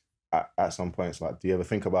 Like, at some points, like, do you ever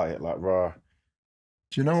think about it? Like, rah.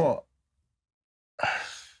 Do you know what?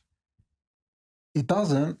 It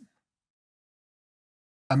doesn't.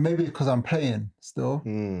 And maybe because I'm playing still.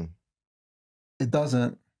 It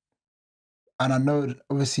doesn't. And I know that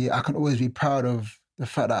obviously I can always be proud of the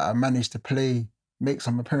fact that I managed to play, make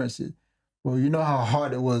some appearances. Well, you know how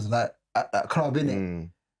hard it was, like, at that club, innit?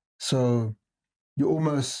 So you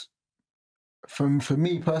almost, for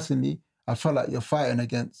me personally, I felt like you're fighting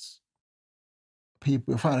against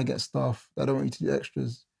people, you're fighting against staff that don't want you to do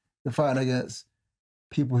extras. You're fighting against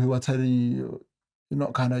people who are telling you you're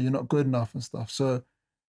not good enough and stuff. So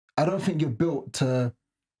I don't think you're built to.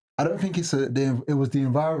 I don't think it was the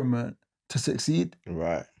environment to succeed.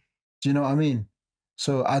 Right. Do you know what I mean?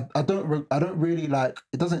 So I don't really like,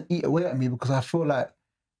 it doesn't eat away at me because I feel like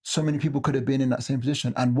so many people could have been in that same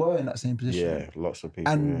position and were in that same position. Yeah, lots of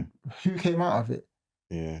people. And who came out of it?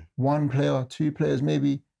 Yeah. One player, two players,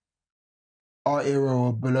 maybe our era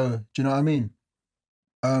or below. Do you know what I mean?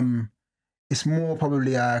 It's more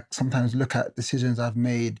probably I sometimes look at decisions I've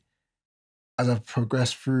made as I've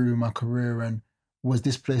progressed through my career and was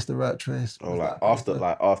this place the right choice? Oh,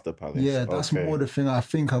 after Palace. Yeah, that's more the thing I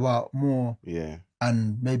think about more. Yeah.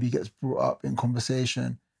 And maybe gets brought up in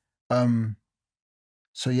conversation.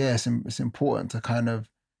 So yeah, it's important to kind of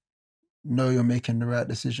know you're making the right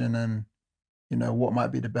decision and, you know, what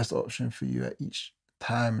might be the best option for you at each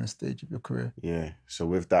time and stage of your career. Yeah. So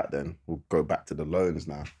with that then, we'll go back to the loans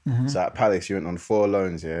now. So at Palace, you went on 4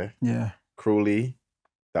 loans, yeah? Yeah. Crawley,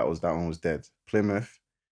 that one was dead. Plymouth,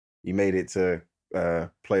 you made it to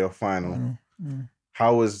playoff final.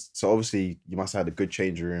 So obviously you must have had a good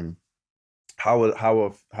change room. How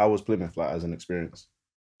was Plymouth like as an experience?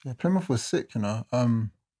 Yeah, Plymouth was sick, you know.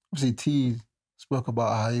 Obviously T spoke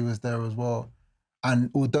about how he was there as well.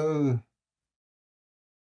 And although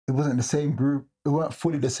it wasn't the same group, it weren't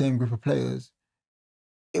fully the same group of players,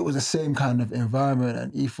 it was the same kind of environment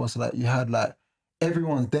and ethos. Like you had like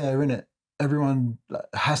everyone's there, innit? Everyone like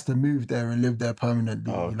has to move there and live there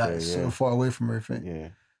permanently. So far away from everything. Yeah.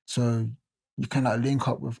 So you can like link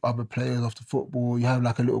up with other players after football. You have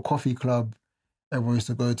like a little coffee club everyone used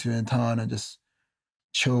to go to in town and just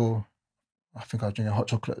chill. I think I was drinking hot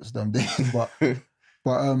chocolates them days, but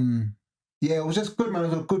yeah, it was just good, man. It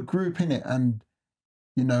was a good group, innit? And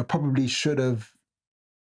you know, we probably should have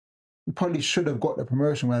got the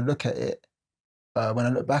promotion when I look at it, when I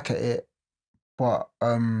look back at it. But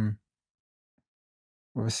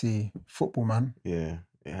obviously, football, man. Yeah,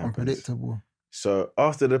 it happens. Unpredictable. So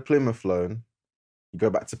after the Plymouth loan, you go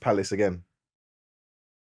back to Palace again?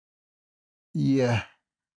 Yeah,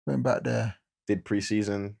 went back there. Did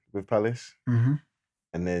pre-season with Palace? Mm-hmm.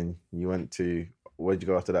 And then you went to, where'd you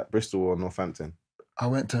go after that? Bristol or Northampton? I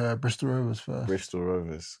went to Bristol Rovers first. Bristol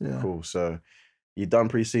Rovers, yeah. Cool. So you done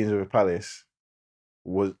pre-season with Palace.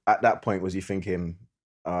 At that point, was you thinking,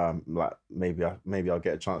 like maybe I'll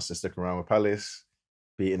get a chance to stick around with Palace,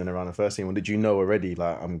 be in and around the first team? Or did you know already,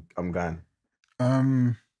 like I'm going?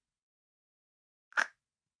 I'm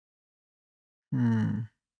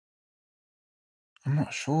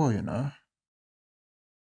not sure, you know.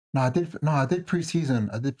 I did pre-season.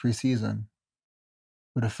 I did pre-season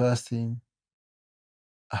with the first team,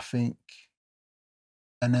 I think.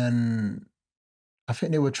 And then I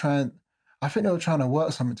think they were trying to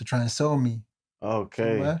work something to try and sell me.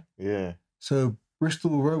 Okay. Somewhere. Yeah. So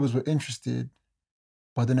Bristol Rovers were interested,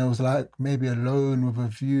 but then it was like maybe a loan with a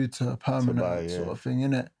view to a permanent sort of thing,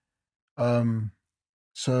 innit?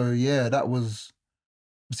 So yeah, that was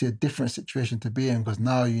obviously a different situation to be in because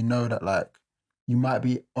now you know that like you might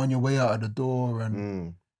be on your way out of the door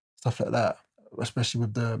and stuff like that, especially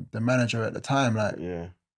with the manager at the time. Like, yeah.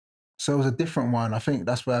 So it was a different one. I think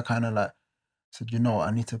that's where I kind of like said, you know what,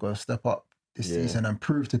 I need to go step up this season and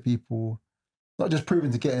prove to people, not just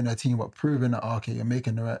proving to get in their team, but proving that, okay, you're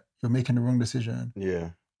making the wrong decision. Yeah.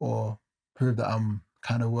 Or prove that I'm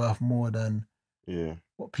kind of worth more than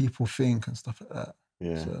what people think and stuff like that.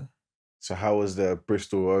 Yeah. So how was the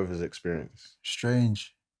Bristol Rovers experience?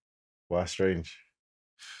 Strange. Why strange?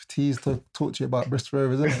 T's talk to you about Bristol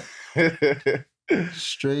Rovers, isn't it?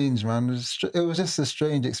 Strange, man. It was just a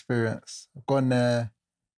strange experience. I've gone there.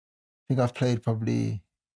 I think I've played probably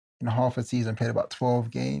in half a season, played about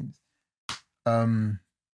 12 games. Funnily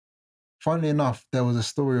enough, there was a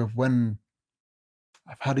story of when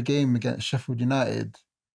I've had a game against Sheffield United,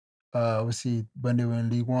 obviously when they were in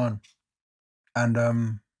League One. And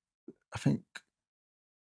I think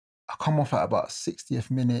I come off at about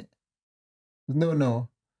 60th minute. No.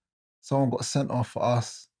 Someone got sent off for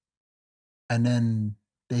us. And then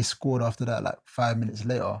they scored after that, like 5 minutes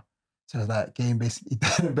later. So it was like game basically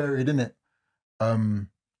dead and buried, innit? And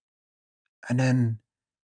then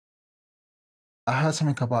I heard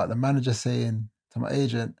something about the manager saying to my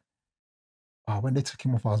agent, when they took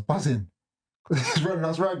him off, I was buzzing. Because he's running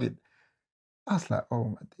us ragged. I was like, oh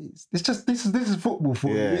my days. This is football for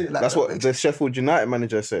me. Like, that's what the Sheffield United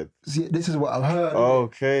manager said. See, this is what I've heard.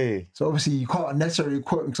 Okay. So obviously you can't necessarily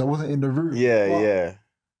quote me because I wasn't in the room. Yeah.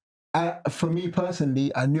 For me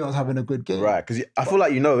personally, I knew I was having a good game. Right, because I feel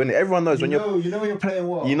like innit? Everyone knows you know when you're playing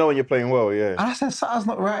well. You know when you're playing well, yeah. And I said, something's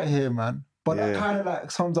not right here, man. But that kind of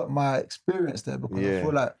like sums up my experience there because I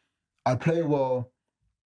feel like I'd play well,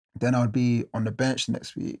 then I'd be on the bench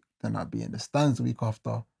next week, then I'd be in the stands the week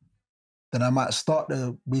after. then I might start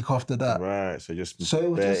the week after that. Right. So just So it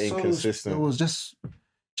was bare just inconsistent. it was just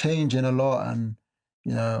changing a lot, and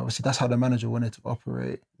you know, obviously that's how the manager wanted to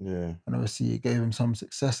operate, Yeah. and obviously it gave him some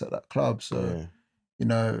success at that club. So Yeah. you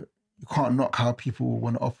know, you can't knock how people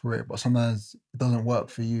want to operate, but sometimes it doesn't work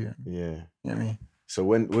for you. Yeah. You know what I mean? So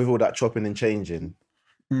with all that chopping and changing,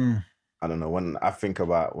 Mm. I don't know, when I think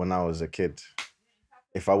about when I was a kid,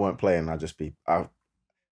 if I weren't playing, I'd just be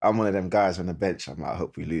I'm one of them guys on the bench. I'm like, I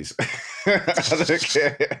hope we lose. I don't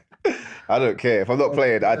care. I don't care. If I'm not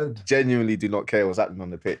playing, I genuinely do not care what's happening on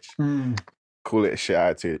the pitch. Call it a shit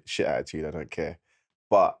attitude. I don't care.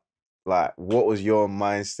 But like, what was your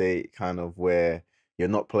mind state kind of where you're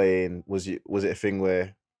not playing? Was it a thing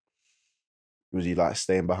where was you like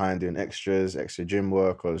staying behind doing extra gym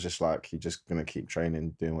work, or was just like you're just gonna keep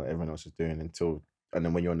training, doing what everyone else is doing and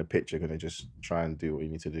then when you're on the pitch, you're gonna just try and do what you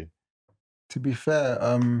need to do? To be fair,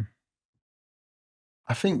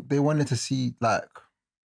 I think they wanted to see like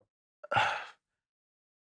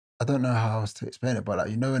I don't know how else to explain it, but like,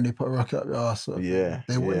 you know, when they put a rocket up your ass, sort of Yeah,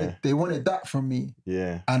 thing, they wanted that from me.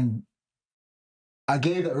 Yeah. And I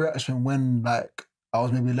gave that reaction when like I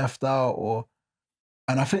was maybe left out,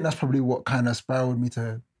 and I think that's probably what kind of spiraled me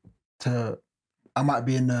to I might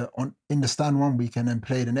be in the stand one week and then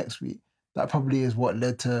play the next week. That probably is what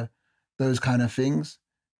led to those kind of things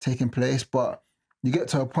taking place. But you get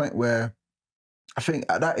to a point where I think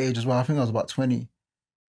at that age as well, I think I was about 20,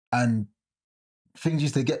 and things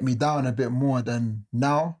used to get me down a bit more than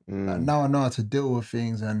now. Like, now I know how to deal with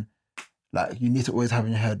things, and like you need to always have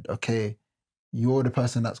in your head, okay, you're the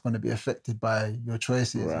person that's going to be affected by your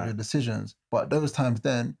choices and your decisions. But those times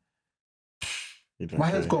then, my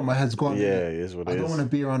head's gone. Yeah, it is what it is. I don't want to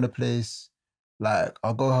be around the place. Like,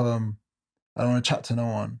 I'll go home. I don't want to chat to no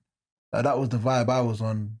one. Like, that was the vibe I was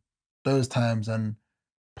on those times, and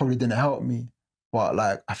probably didn't help me. But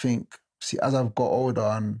like, I think, see, as I've got older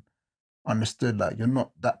and understood, like, you're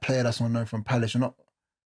not that player that's on loan from Palace. You're not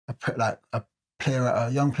a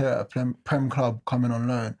young player at a Prem club coming on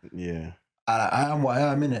loan. Yeah. I am what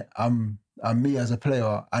I am, innit? I'm me as a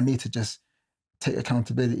player. I need to just take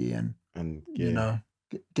accountability and you know,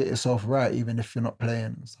 get yourself right, even if you're not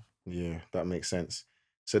playing and stuff. Yeah, that makes sense.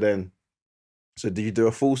 So did you do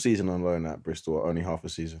a full season on loan at Bristol, or only half a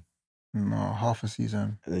season? No, half a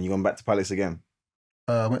season. And then you gone back to Palace again?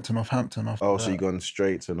 I went to Northampton after that. So you gone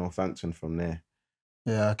straight to Northampton from there?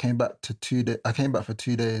 Yeah, I came back for 2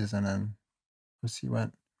 days and then obviously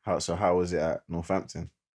went. How was it at Northampton?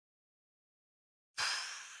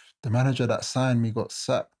 The manager that signed me got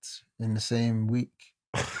sacked in the same week.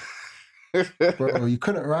 Bro, you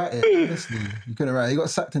couldn't write it, honestly. You couldn't write it. He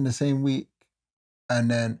got sacked in the same week.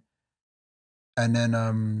 And then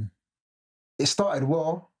it started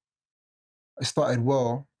well. I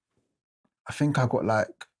think I got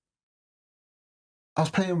like, I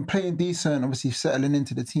was playing decent, obviously settling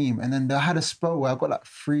into the team. And then I had a spell where I got like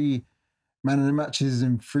 3 man of the matches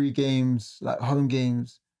in 3 games, like home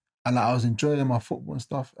games. And like, I was enjoying my football and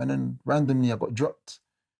stuff. And then randomly I got dropped.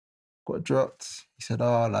 He said,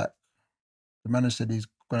 like, the manager said he's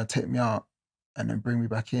going to take me out and then bring me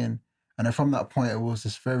back in. And then from that point, it was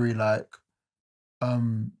just very like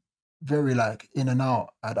in and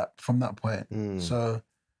out from that point. So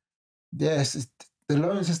yeah, the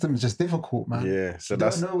loan system is just difficult, man. Yeah, so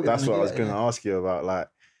that's what I was going to ask you about. Like,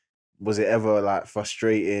 was it ever like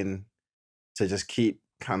frustrating to just keep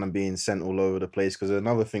kind of being sent all over the place? Because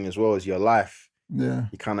another thing as well is your life. Yeah,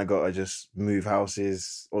 you kind of got to just move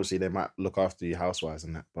houses. Obviously, they might look after you house-wise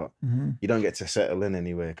and that, but you don't get to settle in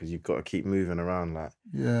anywhere because you've got to keep moving around. Like,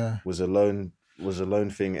 yeah, was a loan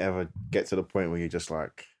thing ever get to the point where you're just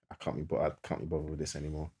like, I can't be bothered with this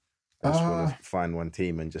anymore? I just want to find one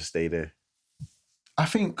team and just stay there. I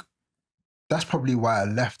think that's probably why I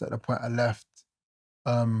left at the point I left.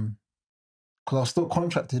 Because I was still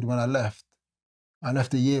contracted when I left. I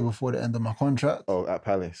left a year before the end of my contract. Oh, at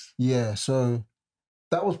Palace? Yeah, so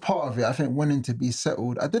that was part of it. I think wanting to be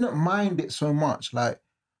settled. I didn't mind it so much. Like,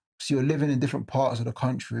 so you're living in different parts of the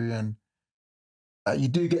country, and you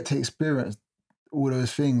do get to experience all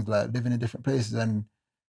those things, like living in different places, and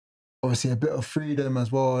obviously a bit of freedom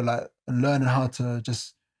as well, like, and learning how to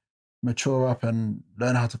just mature up and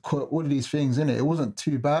learn how to cook, all of these things in it. It wasn't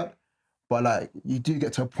too bad, but like, you do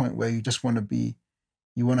get to a point where you just want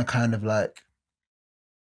to kind of like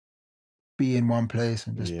be in one place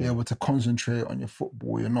and just be able to concentrate on your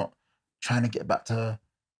football. You're not trying to get back home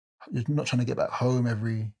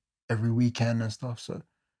every weekend and stuff. So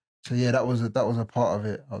yeah, that was a part of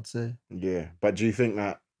it, I'd say. Yeah, but do you think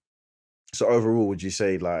that? So overall, would you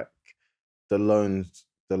say like the loans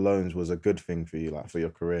was a good thing for you, like for your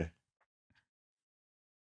career?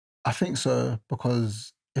 I think so,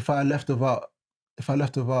 because if I left without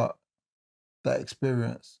that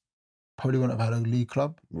experience, probably wouldn't have had a league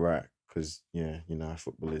club. Right, because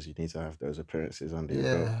footballers, you need to have those appearances under your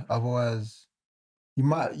belt. Yeah, otherwise you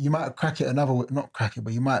might crack it another way, not crack it,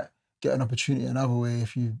 but you might get an opportunity another way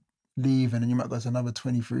if you leave, and then you might go to another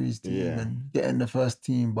 23s team and get in the first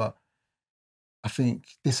team. But I think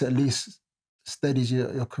this at least steadies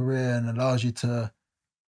your career and allows you to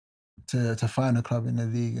find a club in the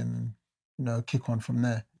league and kick on from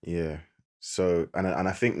there. Yeah. So and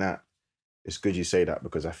I think that it's good you say that,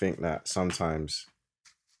 because I think that sometimes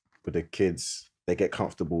with the kids, they get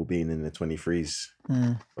comfortable being in the 23s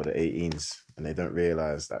or the 18s, and they don't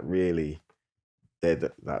realise that really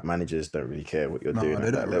that managers don't really care what you're doing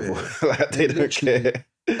at that level. Like they don't care.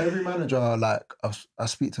 Every manager I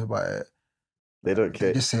speak to about it, they don't care.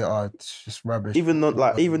 They just say, "Oh, it's just rubbish." Even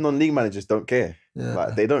non-league managers don't care. Yeah.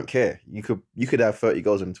 Like they don't care. You could have 30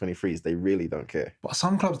 goals in the 23s. They really don't care. But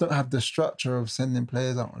some clubs don't have the structure of sending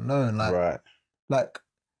players out on loan. Right. Like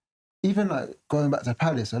even like going back to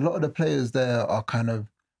Palace, a lot of the players there are kind of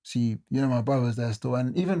my brother's there still,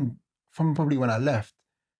 and even from probably when I left,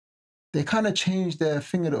 they kind of changed their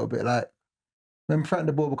thing a little bit. Like when Frank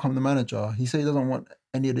de Boer became the manager, he said he doesn't want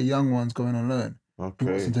any of the young ones going on loan. Okay.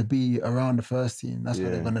 He wants them to be around the first team. That's how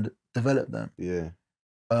they're going to develop them. Yeah.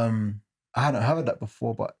 I hadn't heard that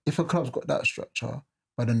before, but if a club's got that structure,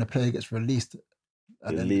 but then the player gets released,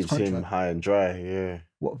 it leaves him high and dry. Yeah.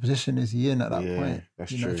 What position is he in at that point?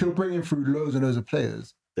 That's true. If you're bringing through loads and loads of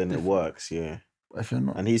players, then it works. Yeah. But if you're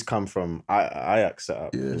not, and he's come from Ajax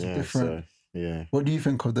setup. Yeah, it's different. So, yeah. What do you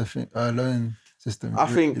think of the loan system? I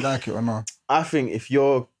think you like it or not? I think if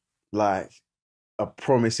you're like a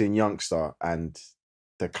promising youngster and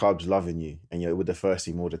the club's loving you and you're with the first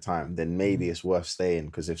team all the time, then maybe it's worth staying,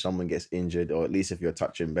 because if someone gets injured, or at least if you're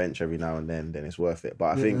touching bench every now and then it's worth it.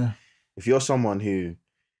 But I think if you're someone who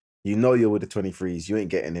you're with the 23s, you ain't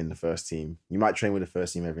getting in the first team. You might train with the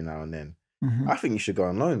first team every now and then. I think you should go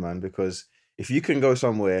on loan, man, because if you can go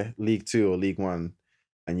somewhere, League 2 or League 1,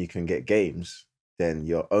 and you can get games, then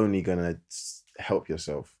you're only going to help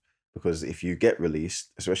yourself. Because if you get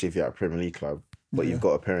released, especially if you're at a Premier League club, but you've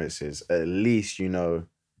got appearances, at least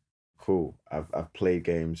cool, I've played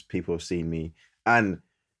games, people have seen me. And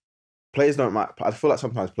players I feel like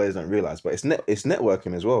sometimes players don't realise, but it's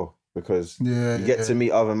networking as well, because you get to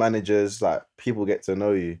meet other managers, like people get to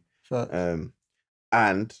know you.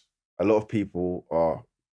 And a lot of people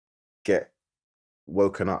get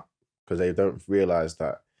woken up because they don't realise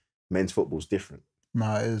that men's football's different.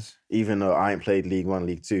 No, it is. Even though I ain't played League 1,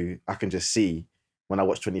 League 2, I can just see when I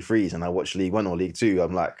watch 23s and I watch League 1 or League 2,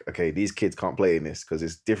 I'm like, okay, these kids can't play in this because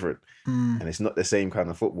it's different and it's not the same kind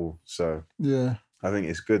of football. So yeah, I think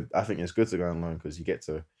it's good. I think it's good to go on loan because you get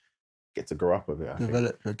to grow up a bit.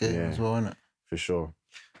 Develop your game as well, innit? For sure.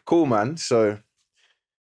 Cool, man. So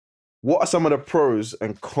what are some of the pros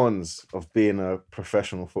and cons of being a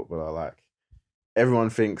professional footballer? Like everyone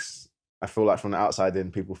thinks, I feel like from the outside in,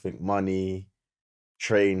 people think money,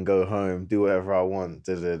 train, go home, do whatever I want,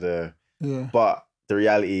 Yeah. But the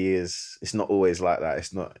reality is, it's not always like that.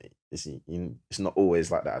 It's not always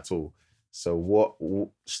like that at all.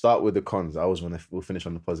 So start with the cons. We'll finish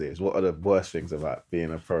on the positives. What are the worst things about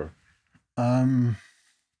being a pro?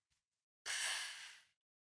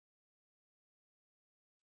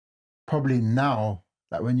 Probably now,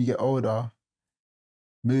 like when you get older,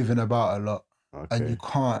 moving about a lot, and you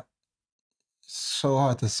can't. It's so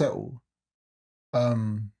hard to settle.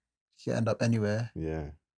 You end up anywhere.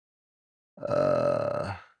 Yeah.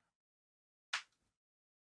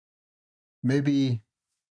 Maybe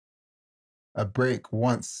a break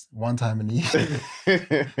one time in the year.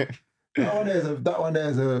 that one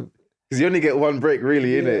there's a. Because you only get one break,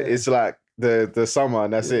 really, innit? It's like the summer,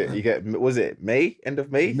 and that's it. You get, was it May, end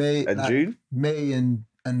of May and like June? May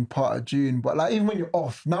and part of June. But like even when you're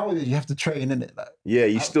off, nowadays you have to train, innit? Like,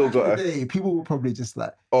 you still got to. People will probably just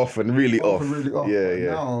like off and really off. And really off.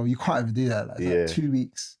 Yeah. Now you can't even do that. Like 2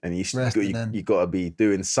 weeks. And you got to be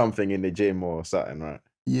doing something in the gym or something, right?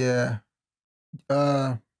 Yeah.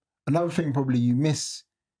 Another thing, probably you miss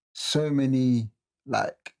so many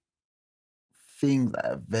like things, like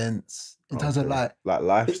events in terms of like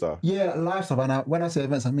life stuff. Life stuff. And when I say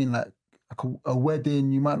events, I mean like a wedding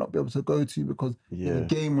you might not be able to go to because there's a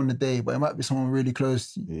game on the day, but it might be someone really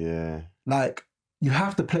close to you. Yeah. Like you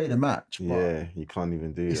have to play the match. But you can't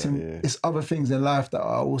even do that. It's other things in life that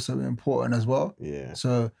are also important as well. Yeah.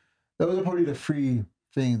 So those are probably the three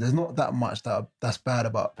things. There's not that much that's bad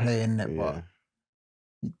about playing it, but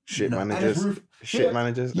managers.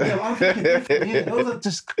 Managers. Yeah, I'm thinking, those are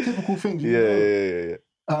just typical things. Yeah.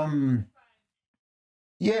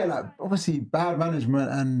 Yeah, like obviously bad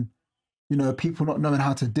management and, you know, people not knowing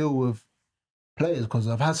how to deal with players, because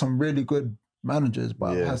I've had some really good managers,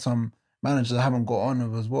 but I've Yeah. had some managers I haven't got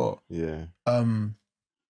on with as well. Yeah.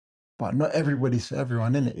 But not everybody's for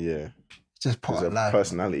everyone, innit? Yeah. It's just part It's of a life.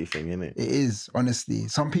 personality thing, innit? It is, honestly.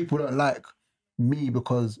 Some people don't like me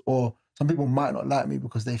because, or some people might not like me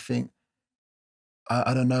because they think,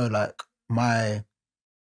 I don't know, like my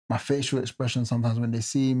facial expression sometimes when they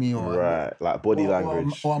see me, or Right, like body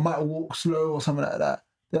language. or I might walk slow or something like that.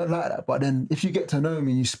 They don't like that. But then if you get to know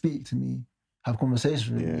me and you speak to me, have conversations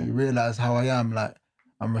with me, you realize how I am. Like,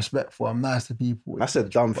 I'm respectful, I'm nice to people. That's a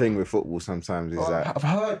dumb thing with football sometimes, is that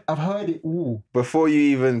I've heard it all. before you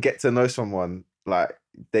even get to know someone, like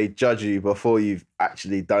they judge you before you've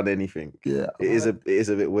actually done anything. Yeah. It is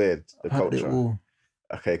a bit weird, the I've heard it culture. all.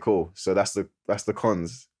 Okay, cool. So that's the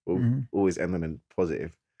cons. We'll always end on a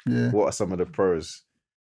positive. Yeah. What are some of the pros?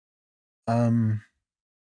 You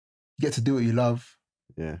get to do what you love.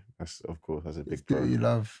 Yeah, that's a big Do pro. what you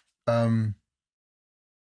love. You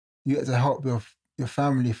get to help your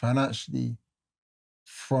family financially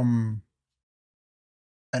from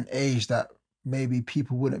an age that maybe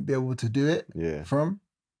people wouldn't be able to do it from.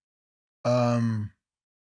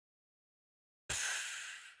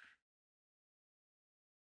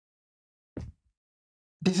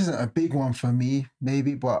 This isn't a big one for me,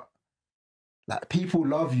 maybe, but like people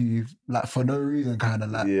love you like for no reason, kind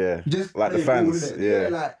of like just like the fans,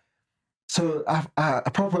 like. So I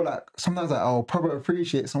probably like sometimes like I'll probably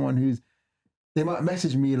appreciate someone they might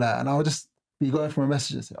message me like, and I'll just be going for a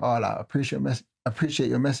message and say, oh, like appreciate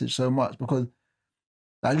your message so much, because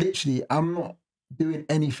like literally I'm not doing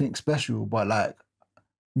anything special, but like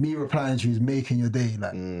me replying to you is making your day.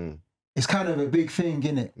 Like it's kind of a big thing,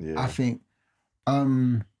 innit? I think.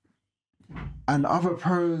 And other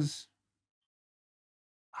pros,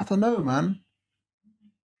 I don't know, man.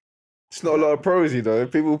 It's not a lot of pros, you know.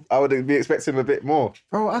 People, I would be expecting a bit more.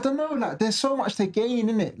 Bro, I don't know. Like, there's so much to gain,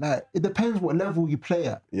 innit? Like, it depends what level you play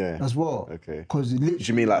at. Yeah. As well. Okay. Because do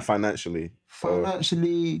you mean like financially?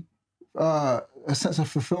 Financially, a sense of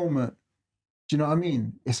fulfillment. Do you know what I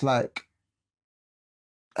mean? It's like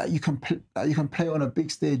you can play on a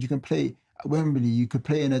big stage. You can play at Wembley. You could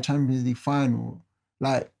play in a Champions League final.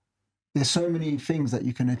 Like, there's so many things that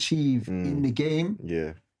you can achieve in the game.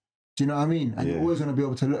 Yeah. Do you know what I mean? And you're always going to be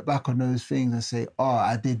able to look back on those things and say, oh,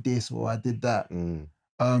 I did this or I did that.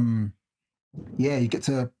 Yeah, you get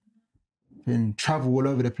to travel all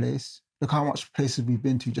over the place. Look how much places we've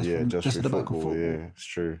been to just at the back of football. Yeah, it's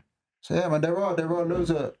true. So yeah, man, there are loads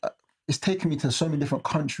of... it's taken me to so many different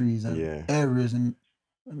countries and areas and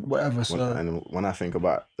whatever. And when I think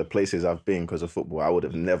about the places I've been because of football, I would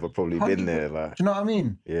have never probably been there. Like, do you know what I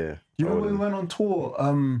mean? Yeah. Do you know when we went on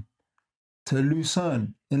tour to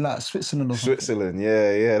Lucerne in like Switzerland or something? Switzerland,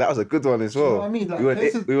 yeah. That was a good one as well. Do you know what I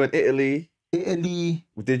mean? Like, we went Italy. Italy.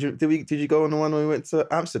 Did you go on the one when we went to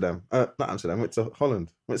Amsterdam? Not Amsterdam. Went to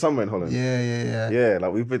Holland. Went somewhere in Holland. Yeah. Yeah,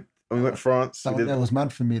 like we went France. That was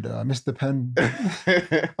mad for me though. I missed the pen.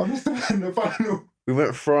 I missed the pen in the final. We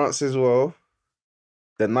went France as well.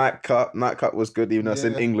 The night cup was good, even though it's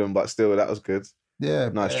in England, but still that was good. Yeah.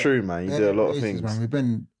 No, it's true, man. You do a lot of things. Man. We've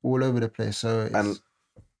been all over the place. So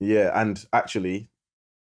and actually,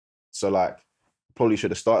 so like probably should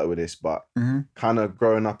have started with this, but kind of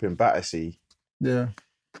growing up in Battersea. Yeah.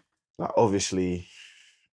 Like obviously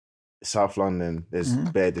South London, there's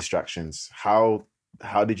bare distractions. How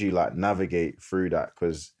did you like navigate through that?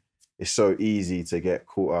 Because it's so easy to get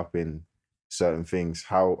caught up in certain things.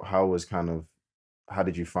 How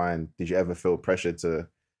did you ever feel pressured to,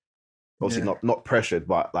 obviously not pressured,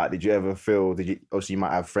 but like, obviously you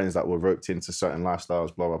might have friends that were roped into certain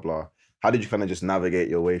lifestyles, blah, blah, blah. How did you kind of just navigate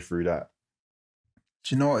your way through that?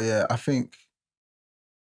 Do you know what? Yeah, I think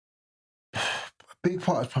a big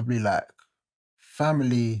part is probably like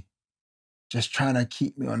family just trying to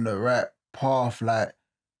keep me on the right path. Like,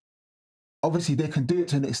 obviously they can do it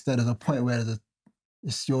to an extent. There's a point where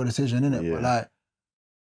it's your decision, innit? Yeah. But like,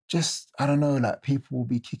 just, I don't know, like people will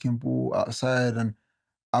be kicking ball outside and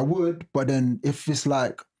I would, but then if it's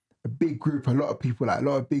like a big group, a lot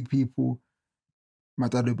of big people, my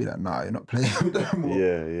dad would be like, nah, you're not playing with them.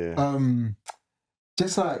 Yeah.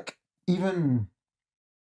 Just like, even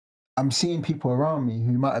I'm seeing people around me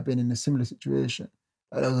who might have been in a similar situation.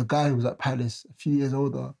 Like, there was a guy who was at Palace, a few years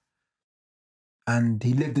older, and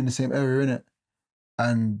he lived in the same area, innit?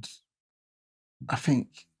 And I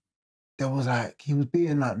think there was like, he was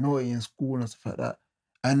being like naughty in school and stuff like that.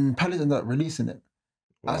 And Palace ended up releasing it.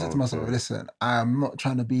 I said to myself, listen, I'm not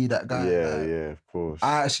trying to be that guy. Yeah, of course.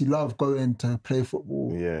 I actually love going to play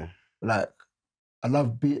football. Yeah. Like, I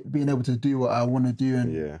love being able to do what I want to do,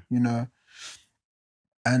 and you know.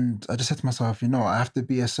 And I just said to myself, you know, I have to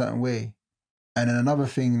be a certain way. And then another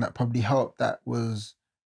thing that probably helped that was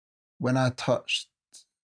when I touched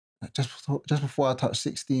just before I touched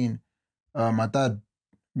 16, my dad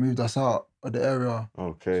moved us out of the area.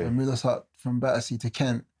 Okay. So he moved us out from Battersea to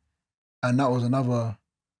Kent, and that was another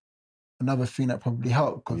thing that probably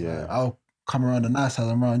helped because I'll come around the nice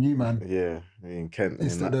house, I'm around you, man. Yeah, in Kent,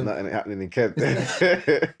 Instead nothing happening in Kent.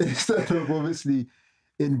 Instead of obviously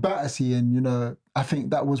in Battersea, and you know, I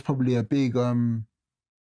think that was probably a big that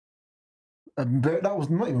was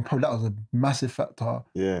not even probably, that was a massive factor.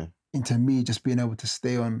 Yeah. Into me just being able to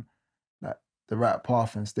stay on like the right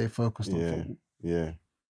path and stay focused on football. Yeah.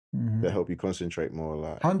 Mm-hmm. They help you concentrate more,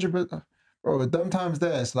 like 100%. Bro, them times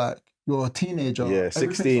there, it's like you're a teenager. Yeah,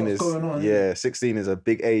 16 is going on, 16 is a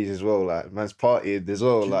big age as well. Like man's partying as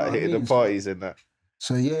well, like hitting the parties and that.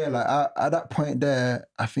 So yeah, like at that point there,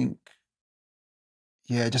 I think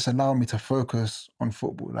it just allowed me to focus on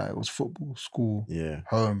football. Like it was football, school,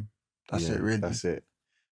 home. That's it, really. That's it.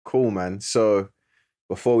 Cool, man. So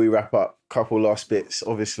before we wrap up, couple last bits.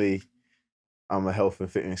 Obviously, I'm a health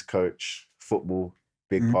and fitness coach. Football,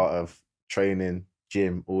 big part of training,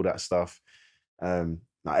 gym, all that stuff.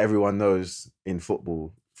 Now everyone knows in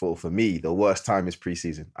football, for me, the worst time is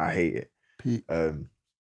pre-season. I hate it.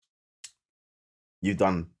 You've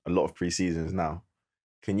done a lot of pre-seasons now.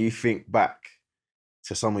 Can you think back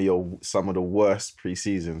to some of the worst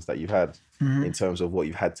pre-seasons that you've had in terms of what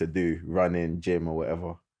you've had to do, running, gym, or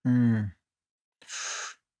whatever?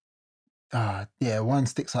 One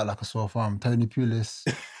sticks out like a sore thumb. Tony Pulis.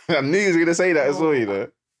 I knew he was gonna say that as well, you know.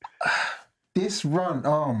 This run,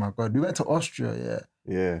 oh my God, we went to Austria,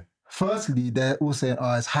 Yeah. Firstly, they're all saying,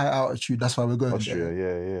 oh, it's high altitude, that's why we're going Austria,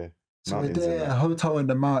 there. yeah. So we're there, a hotel in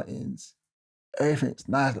the mountains. Everything's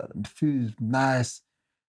nice, like the food's nice.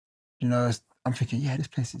 You know, I'm thinking, this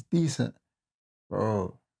place is decent.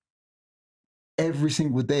 Bro, every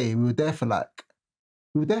single day, we were there for like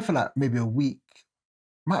maybe a week,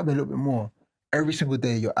 might be a little bit more. Every single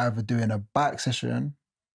day, you're either doing a bike session,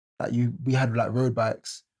 like we had like road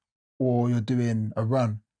bikes, or you're doing a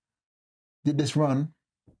run. Did this run,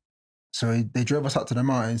 so they drove us up to the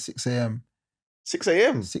mountain 6 a.m. 6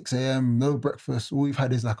 a.m.? 6 a.m, no breakfast. All we've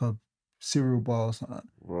had is like a cereal bar or something.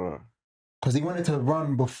 Right. Because he wanted to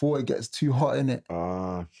run before it gets too hot, innit?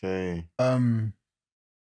 Okay. And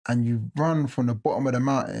you run from the bottom of the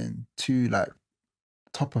mountain to like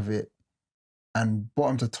top of it, and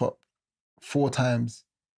bottom to top 4 times.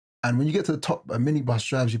 And when you get to the top, a minibus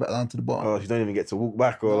drives you back down to the bottom. Oh, you don't even get to walk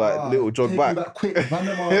back or like little jog back. Back quick, run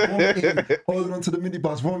them out, vomiting, holding onto the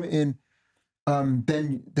minibus, vomiting.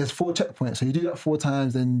 Then there's 4 checkpoints. So you do that 4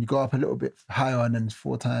 times, then you go up a little bit higher, and then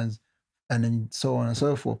 4 times, and then so on and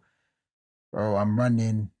so forth. Bro, I'm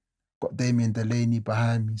running, got Damien Delaney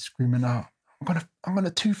behind me screaming out, I'm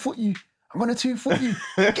gonna 2-foot you. I'm gonna 2-foot you.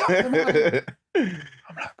 Get up the mountain.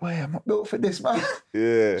 I'm like, boy, I'm not built for this, man.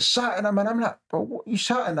 Yeah. Shouting at man. I'm like, bro, what are you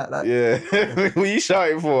shouting at? Like, what are you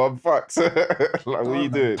shouting for? I'm fucked. Like, what are you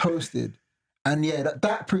doing? Toasted. And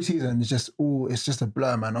that pre-season is just it's just a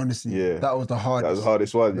blur, man. Honestly, that was the hardest. That was the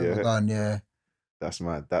hardest one, done, That's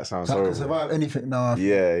mad. That sounds so horrible. I can survive anything now.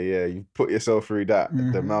 Yeah. You put yourself through that,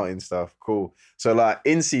 the mountain stuff. Cool. So, like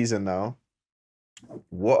in season now,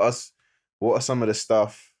 what are some of the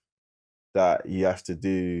stuff that you have to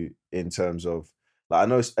do in terms of, like, I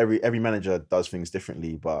know every manager does things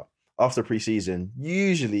differently, but after pre-season,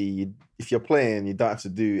 usually if you're playing, you don't have to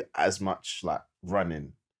do as much like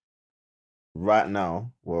running. Right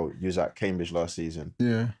now, well, you was at Cambridge last season.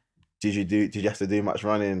 Yeah. Did you have to do much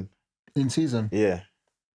running in season? Yeah.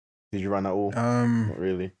 Did you run at all? Not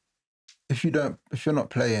really. If you're not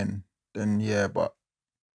playing, then yeah, but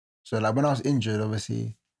so like when I was injured,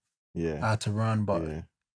 obviously, I had to run, but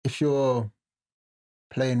if you're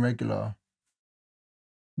playing regular,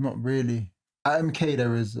 not really. At MK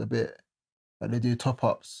there is a bit like they do top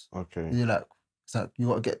ups. Okay. It's like you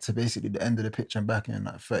got to get to basically the end of the pitch and back in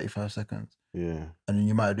like 35 seconds. Yeah. And then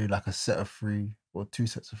you might do like a set of 3 or 2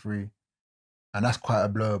 sets of 3, and that's quite a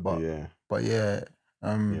blow. But that's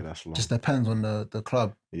long. Just depends on the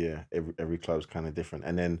club. Yeah, every club's kind of different.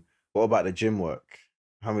 And then what about the gym work?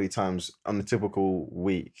 How many times on a typical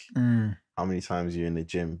week? How many times are you in the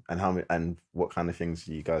gym, and what kind of things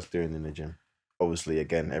are you guys doing in the gym? Obviously,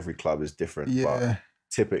 again, every club is different. Yeah. But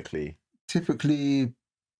typically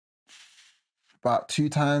about 2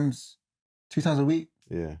 times a week.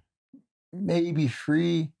 Yeah. Maybe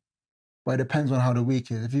 3, but it depends on how the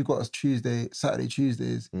week is. If you've got Saturday,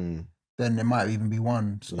 Tuesdays, then it might even be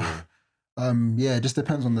 1. So, it just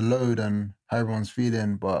depends on the load and how everyone's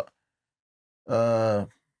feeling. But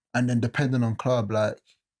And then depending on club, like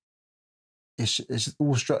it's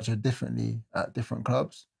all structured differently at different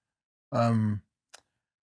clubs.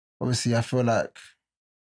 Obviously, I feel like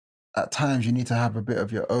at times you need to have a bit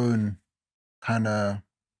of your own kind of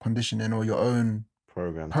conditioning or your own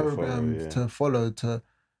programs to follow to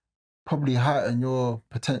probably heighten your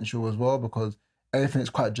potential as well, because everything's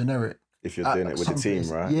quite generic. If you're doing it with the team,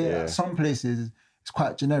 places, right? Yeah, some places it's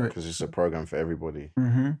quite generic. Because it's a program for everybody.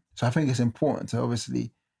 So I think it's important to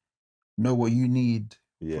obviously know what you need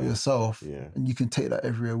for yourself, and you can take that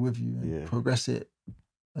everywhere with you and progress it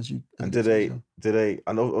as you. And did they?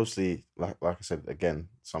 And obviously, like I said again,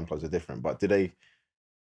 some clubs are different, but did they?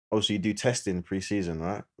 Obviously, you do testing pre-season,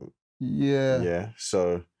 right? Yeah. Yeah.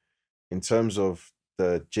 So, in terms of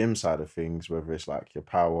the gym side of things, whether it's like your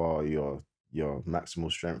power, or your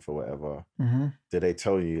maximal strength or whatever, do they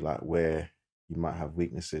tell you like where you might have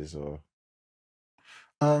weaknesses or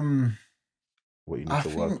what you need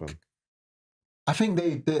to work on? I think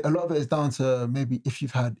they a lot of it is down to maybe if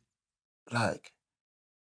you've had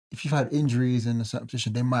injuries in a certain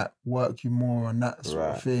position, they might work you more on that sort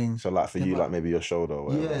of thing. So like for you, like maybe your shoulder or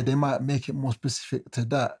whatever. Yeah, they might make it more specific to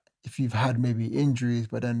that if you've had maybe injuries.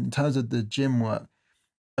 But then in terms of the gym work,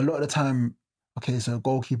 a lot of the time, okay, so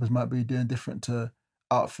goalkeepers might be doing different to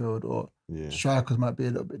outfield, or strikers might be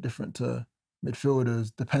a little bit different to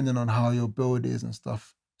midfielders, depending on how your build is and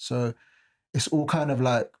stuff. So it's all kind of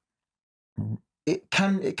like, it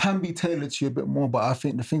can be tailored to you a bit more, but I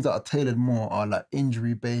think the things that are tailored more are like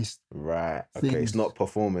injury based. Right. Okay. It's not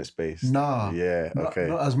performance based. Nah. Yeah. Okay.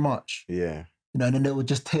 Not as much. Yeah. You know, and then they would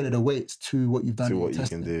just tailor the weights to what you've done. To what you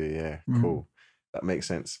can do. Yeah. Cool. That makes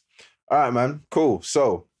sense. All right, man. Cool.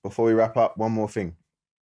 So before we wrap up, one more thing.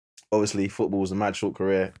 Obviously, football is a mad short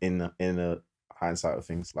career in the hindsight of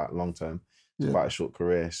things, like long term. It's quite a short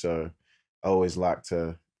career. So I always like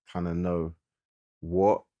to kind of know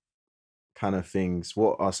what kind of things,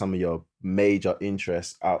 what are some of your major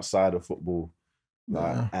interests outside of football?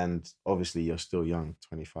 Like, and obviously you're still young,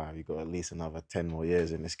 25. You've got at least another 10 more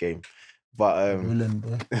years in this game. But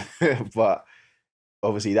but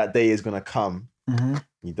obviously that day is gonna come. I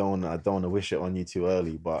don't want to wish it on you too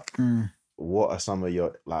early, but what are some of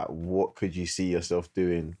your, like, what could you see yourself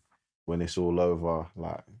doing when it's all over?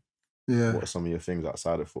 Like, what are some of your things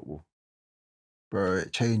outside of football? Bro,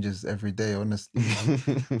 it changes every day, honestly.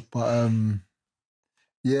 But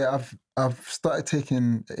yeah, I've started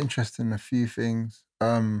taking interest in a few things.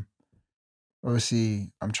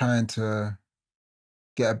 Obviously, I'm trying to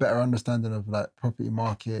get a better understanding of like property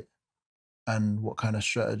market and what kind of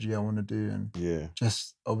strategy I want to do, and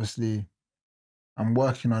just obviously, I'm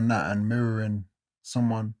working on that and mirroring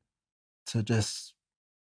someone to just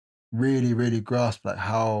really, really grasp like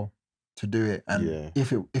how to do it, and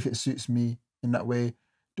if it suits me in that way,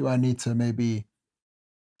 do I need to maybe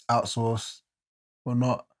outsource or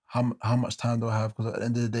not? How much time do I have? Because at the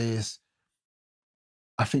end of the day,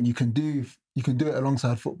 I think you can do it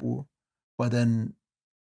alongside football, but then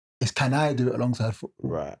it's, can I do it alongside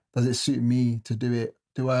football? Right. Does it suit me to do it?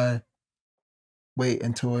 Do I wait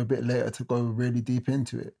until a bit later to go really deep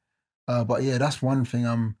into it? But yeah, that's one thing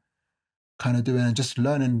I'm kind of doing, and just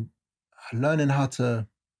learning how to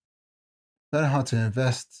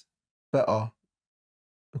invest better,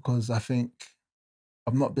 because I think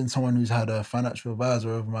I've not been someone who's had a financial advisor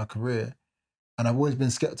over my career, and I've always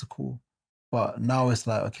been skeptical. But now it's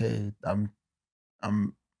like, okay,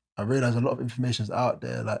 I realize a lot of information is out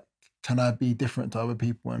there. Like, can I be different to other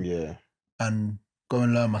people and go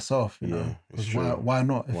and learn myself? You know, because why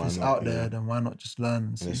not? If it's out there, then why not just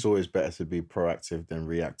learn? And it's always better to be proactive than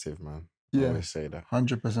reactive, man. I always say that.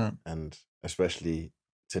 100%. And especially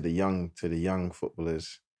to the young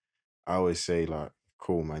footballers, I always say, like,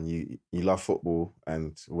 cool, man, you love football,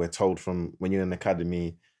 and we're told from when you're in the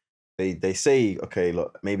academy, they say, okay,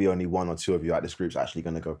 look, maybe only one or two of you at this group's actually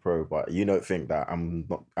going to go pro, but you don't think that I'm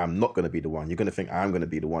not going to be the one. You're going to think I'm going to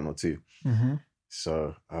be the one or two.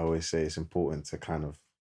 So I always say it's important to kind of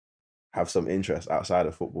have some interest outside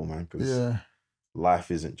of football, man, because life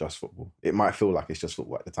isn't just football. It might feel like it's just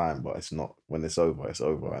football at the time, but it's not. When it's over,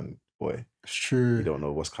 and boy, it's true. You don't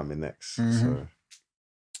know what's coming next. So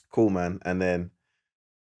cool, man. And then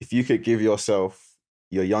if you could give your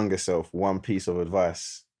younger self, one piece of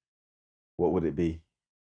advice, what would it be?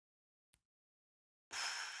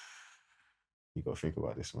 You got to think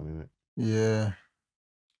about this one, innit? Yeah.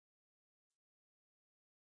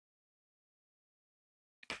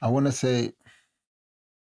 I want to say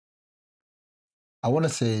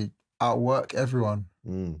outwork everyone.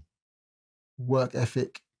 Work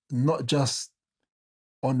ethic, not just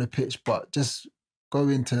on the pitch, but just go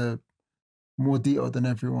into more detail than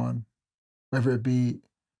everyone. whether it be,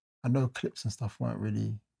 I know clips and stuff weren't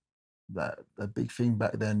really like a big thing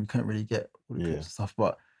back then. We couldn't really get all the clips and stuff,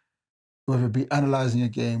 but whether it be analysing a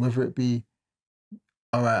game, whether it be,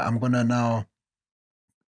 all right, I'm going to now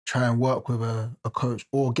try and work with a coach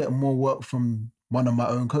or get more work from one of my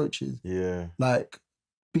own coaches. Yeah. Like,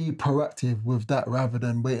 be proactive with that rather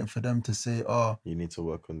than waiting for them to say, oh, you need to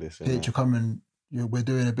work on this. Hey, you're coming, we're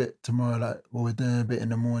doing a bit tomorrow, like, or we're doing a bit in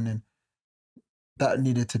the morning. That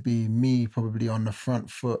needed to be me probably on the front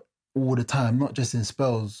foot all the time, not just in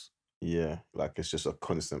spells. Yeah, like it's just a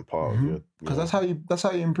constant part of your... Because that's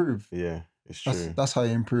how you improve. Yeah, it's true. That's how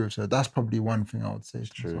you improve. So that's probably one thing I would say. It's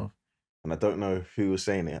true. And I don't know who was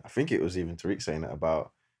saying it. I think it was even Tariq saying it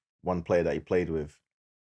about one player that he played with,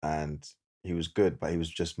 and he was good, but he was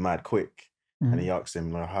just mad quick. And he asked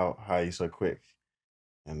him, like, how are you so quick?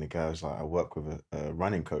 And the guy was like, I work with a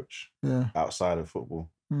running coach outside of football.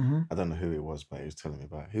 I don't know who it was, but he was telling me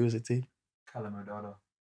about it. Who was it, T? Callum O'Donnell.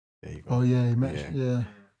 There you go. Oh, yeah, he mentioned, yeah.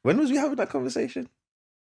 When was we having that conversation?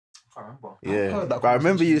 I can't remember. Yeah, but I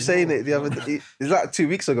remember you saying it the other day. It's like 2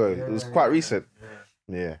 weeks ago. It was quite recent.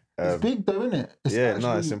 Yeah. It's big though, isn't it?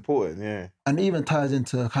 It's important, yeah. And it even ties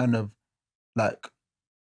into kind of like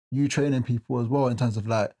you training people as well in terms of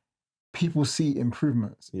like, people see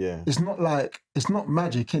improvements. Yeah. It's not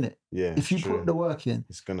magic, innit? Yeah. If you put the work in,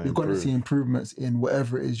 you're going to see improvements in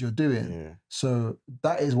whatever it is you're doing. Yeah. So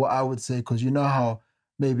that is what I would say, because you know how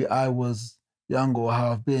maybe I was younger or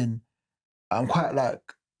how I've been. I'm quite like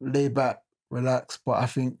laid back, relaxed, but I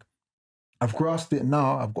think I've grasped it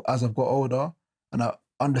now as I've got older and I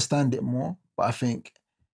understand it more. But I think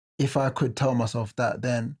if I could tell myself that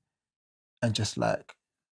then and just like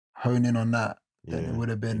hone in on that, then it would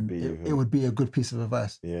have been, it would be a good piece of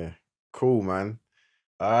advice. Yeah. Cool, man.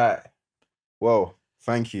 All right. Well,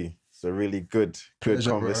 thank you. It's a really good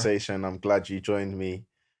conversation. Bro. I'm glad you joined me.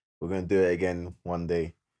 We're going to do it again one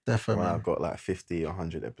day. Definitely. When I've got like 50 or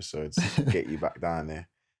 100 episodes, get you back down there.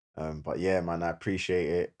 But yeah, man, I appreciate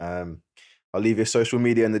it. I'll leave your social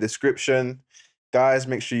media in the description. Guys,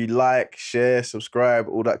 make sure you like, share, subscribe,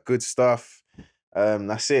 all that good stuff.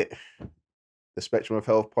 That's it. The Spectrum of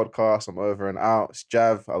Health podcast. I'm over and out. It's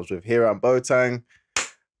Jav. I was with Hiram Boateng.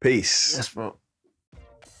 Peace. Yes, bro.